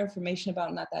know more information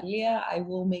about Natalia, I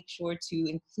will make sure to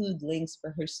include links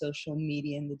for her social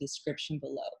media in the description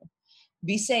below.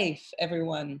 Be safe,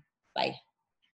 everyone. Bye.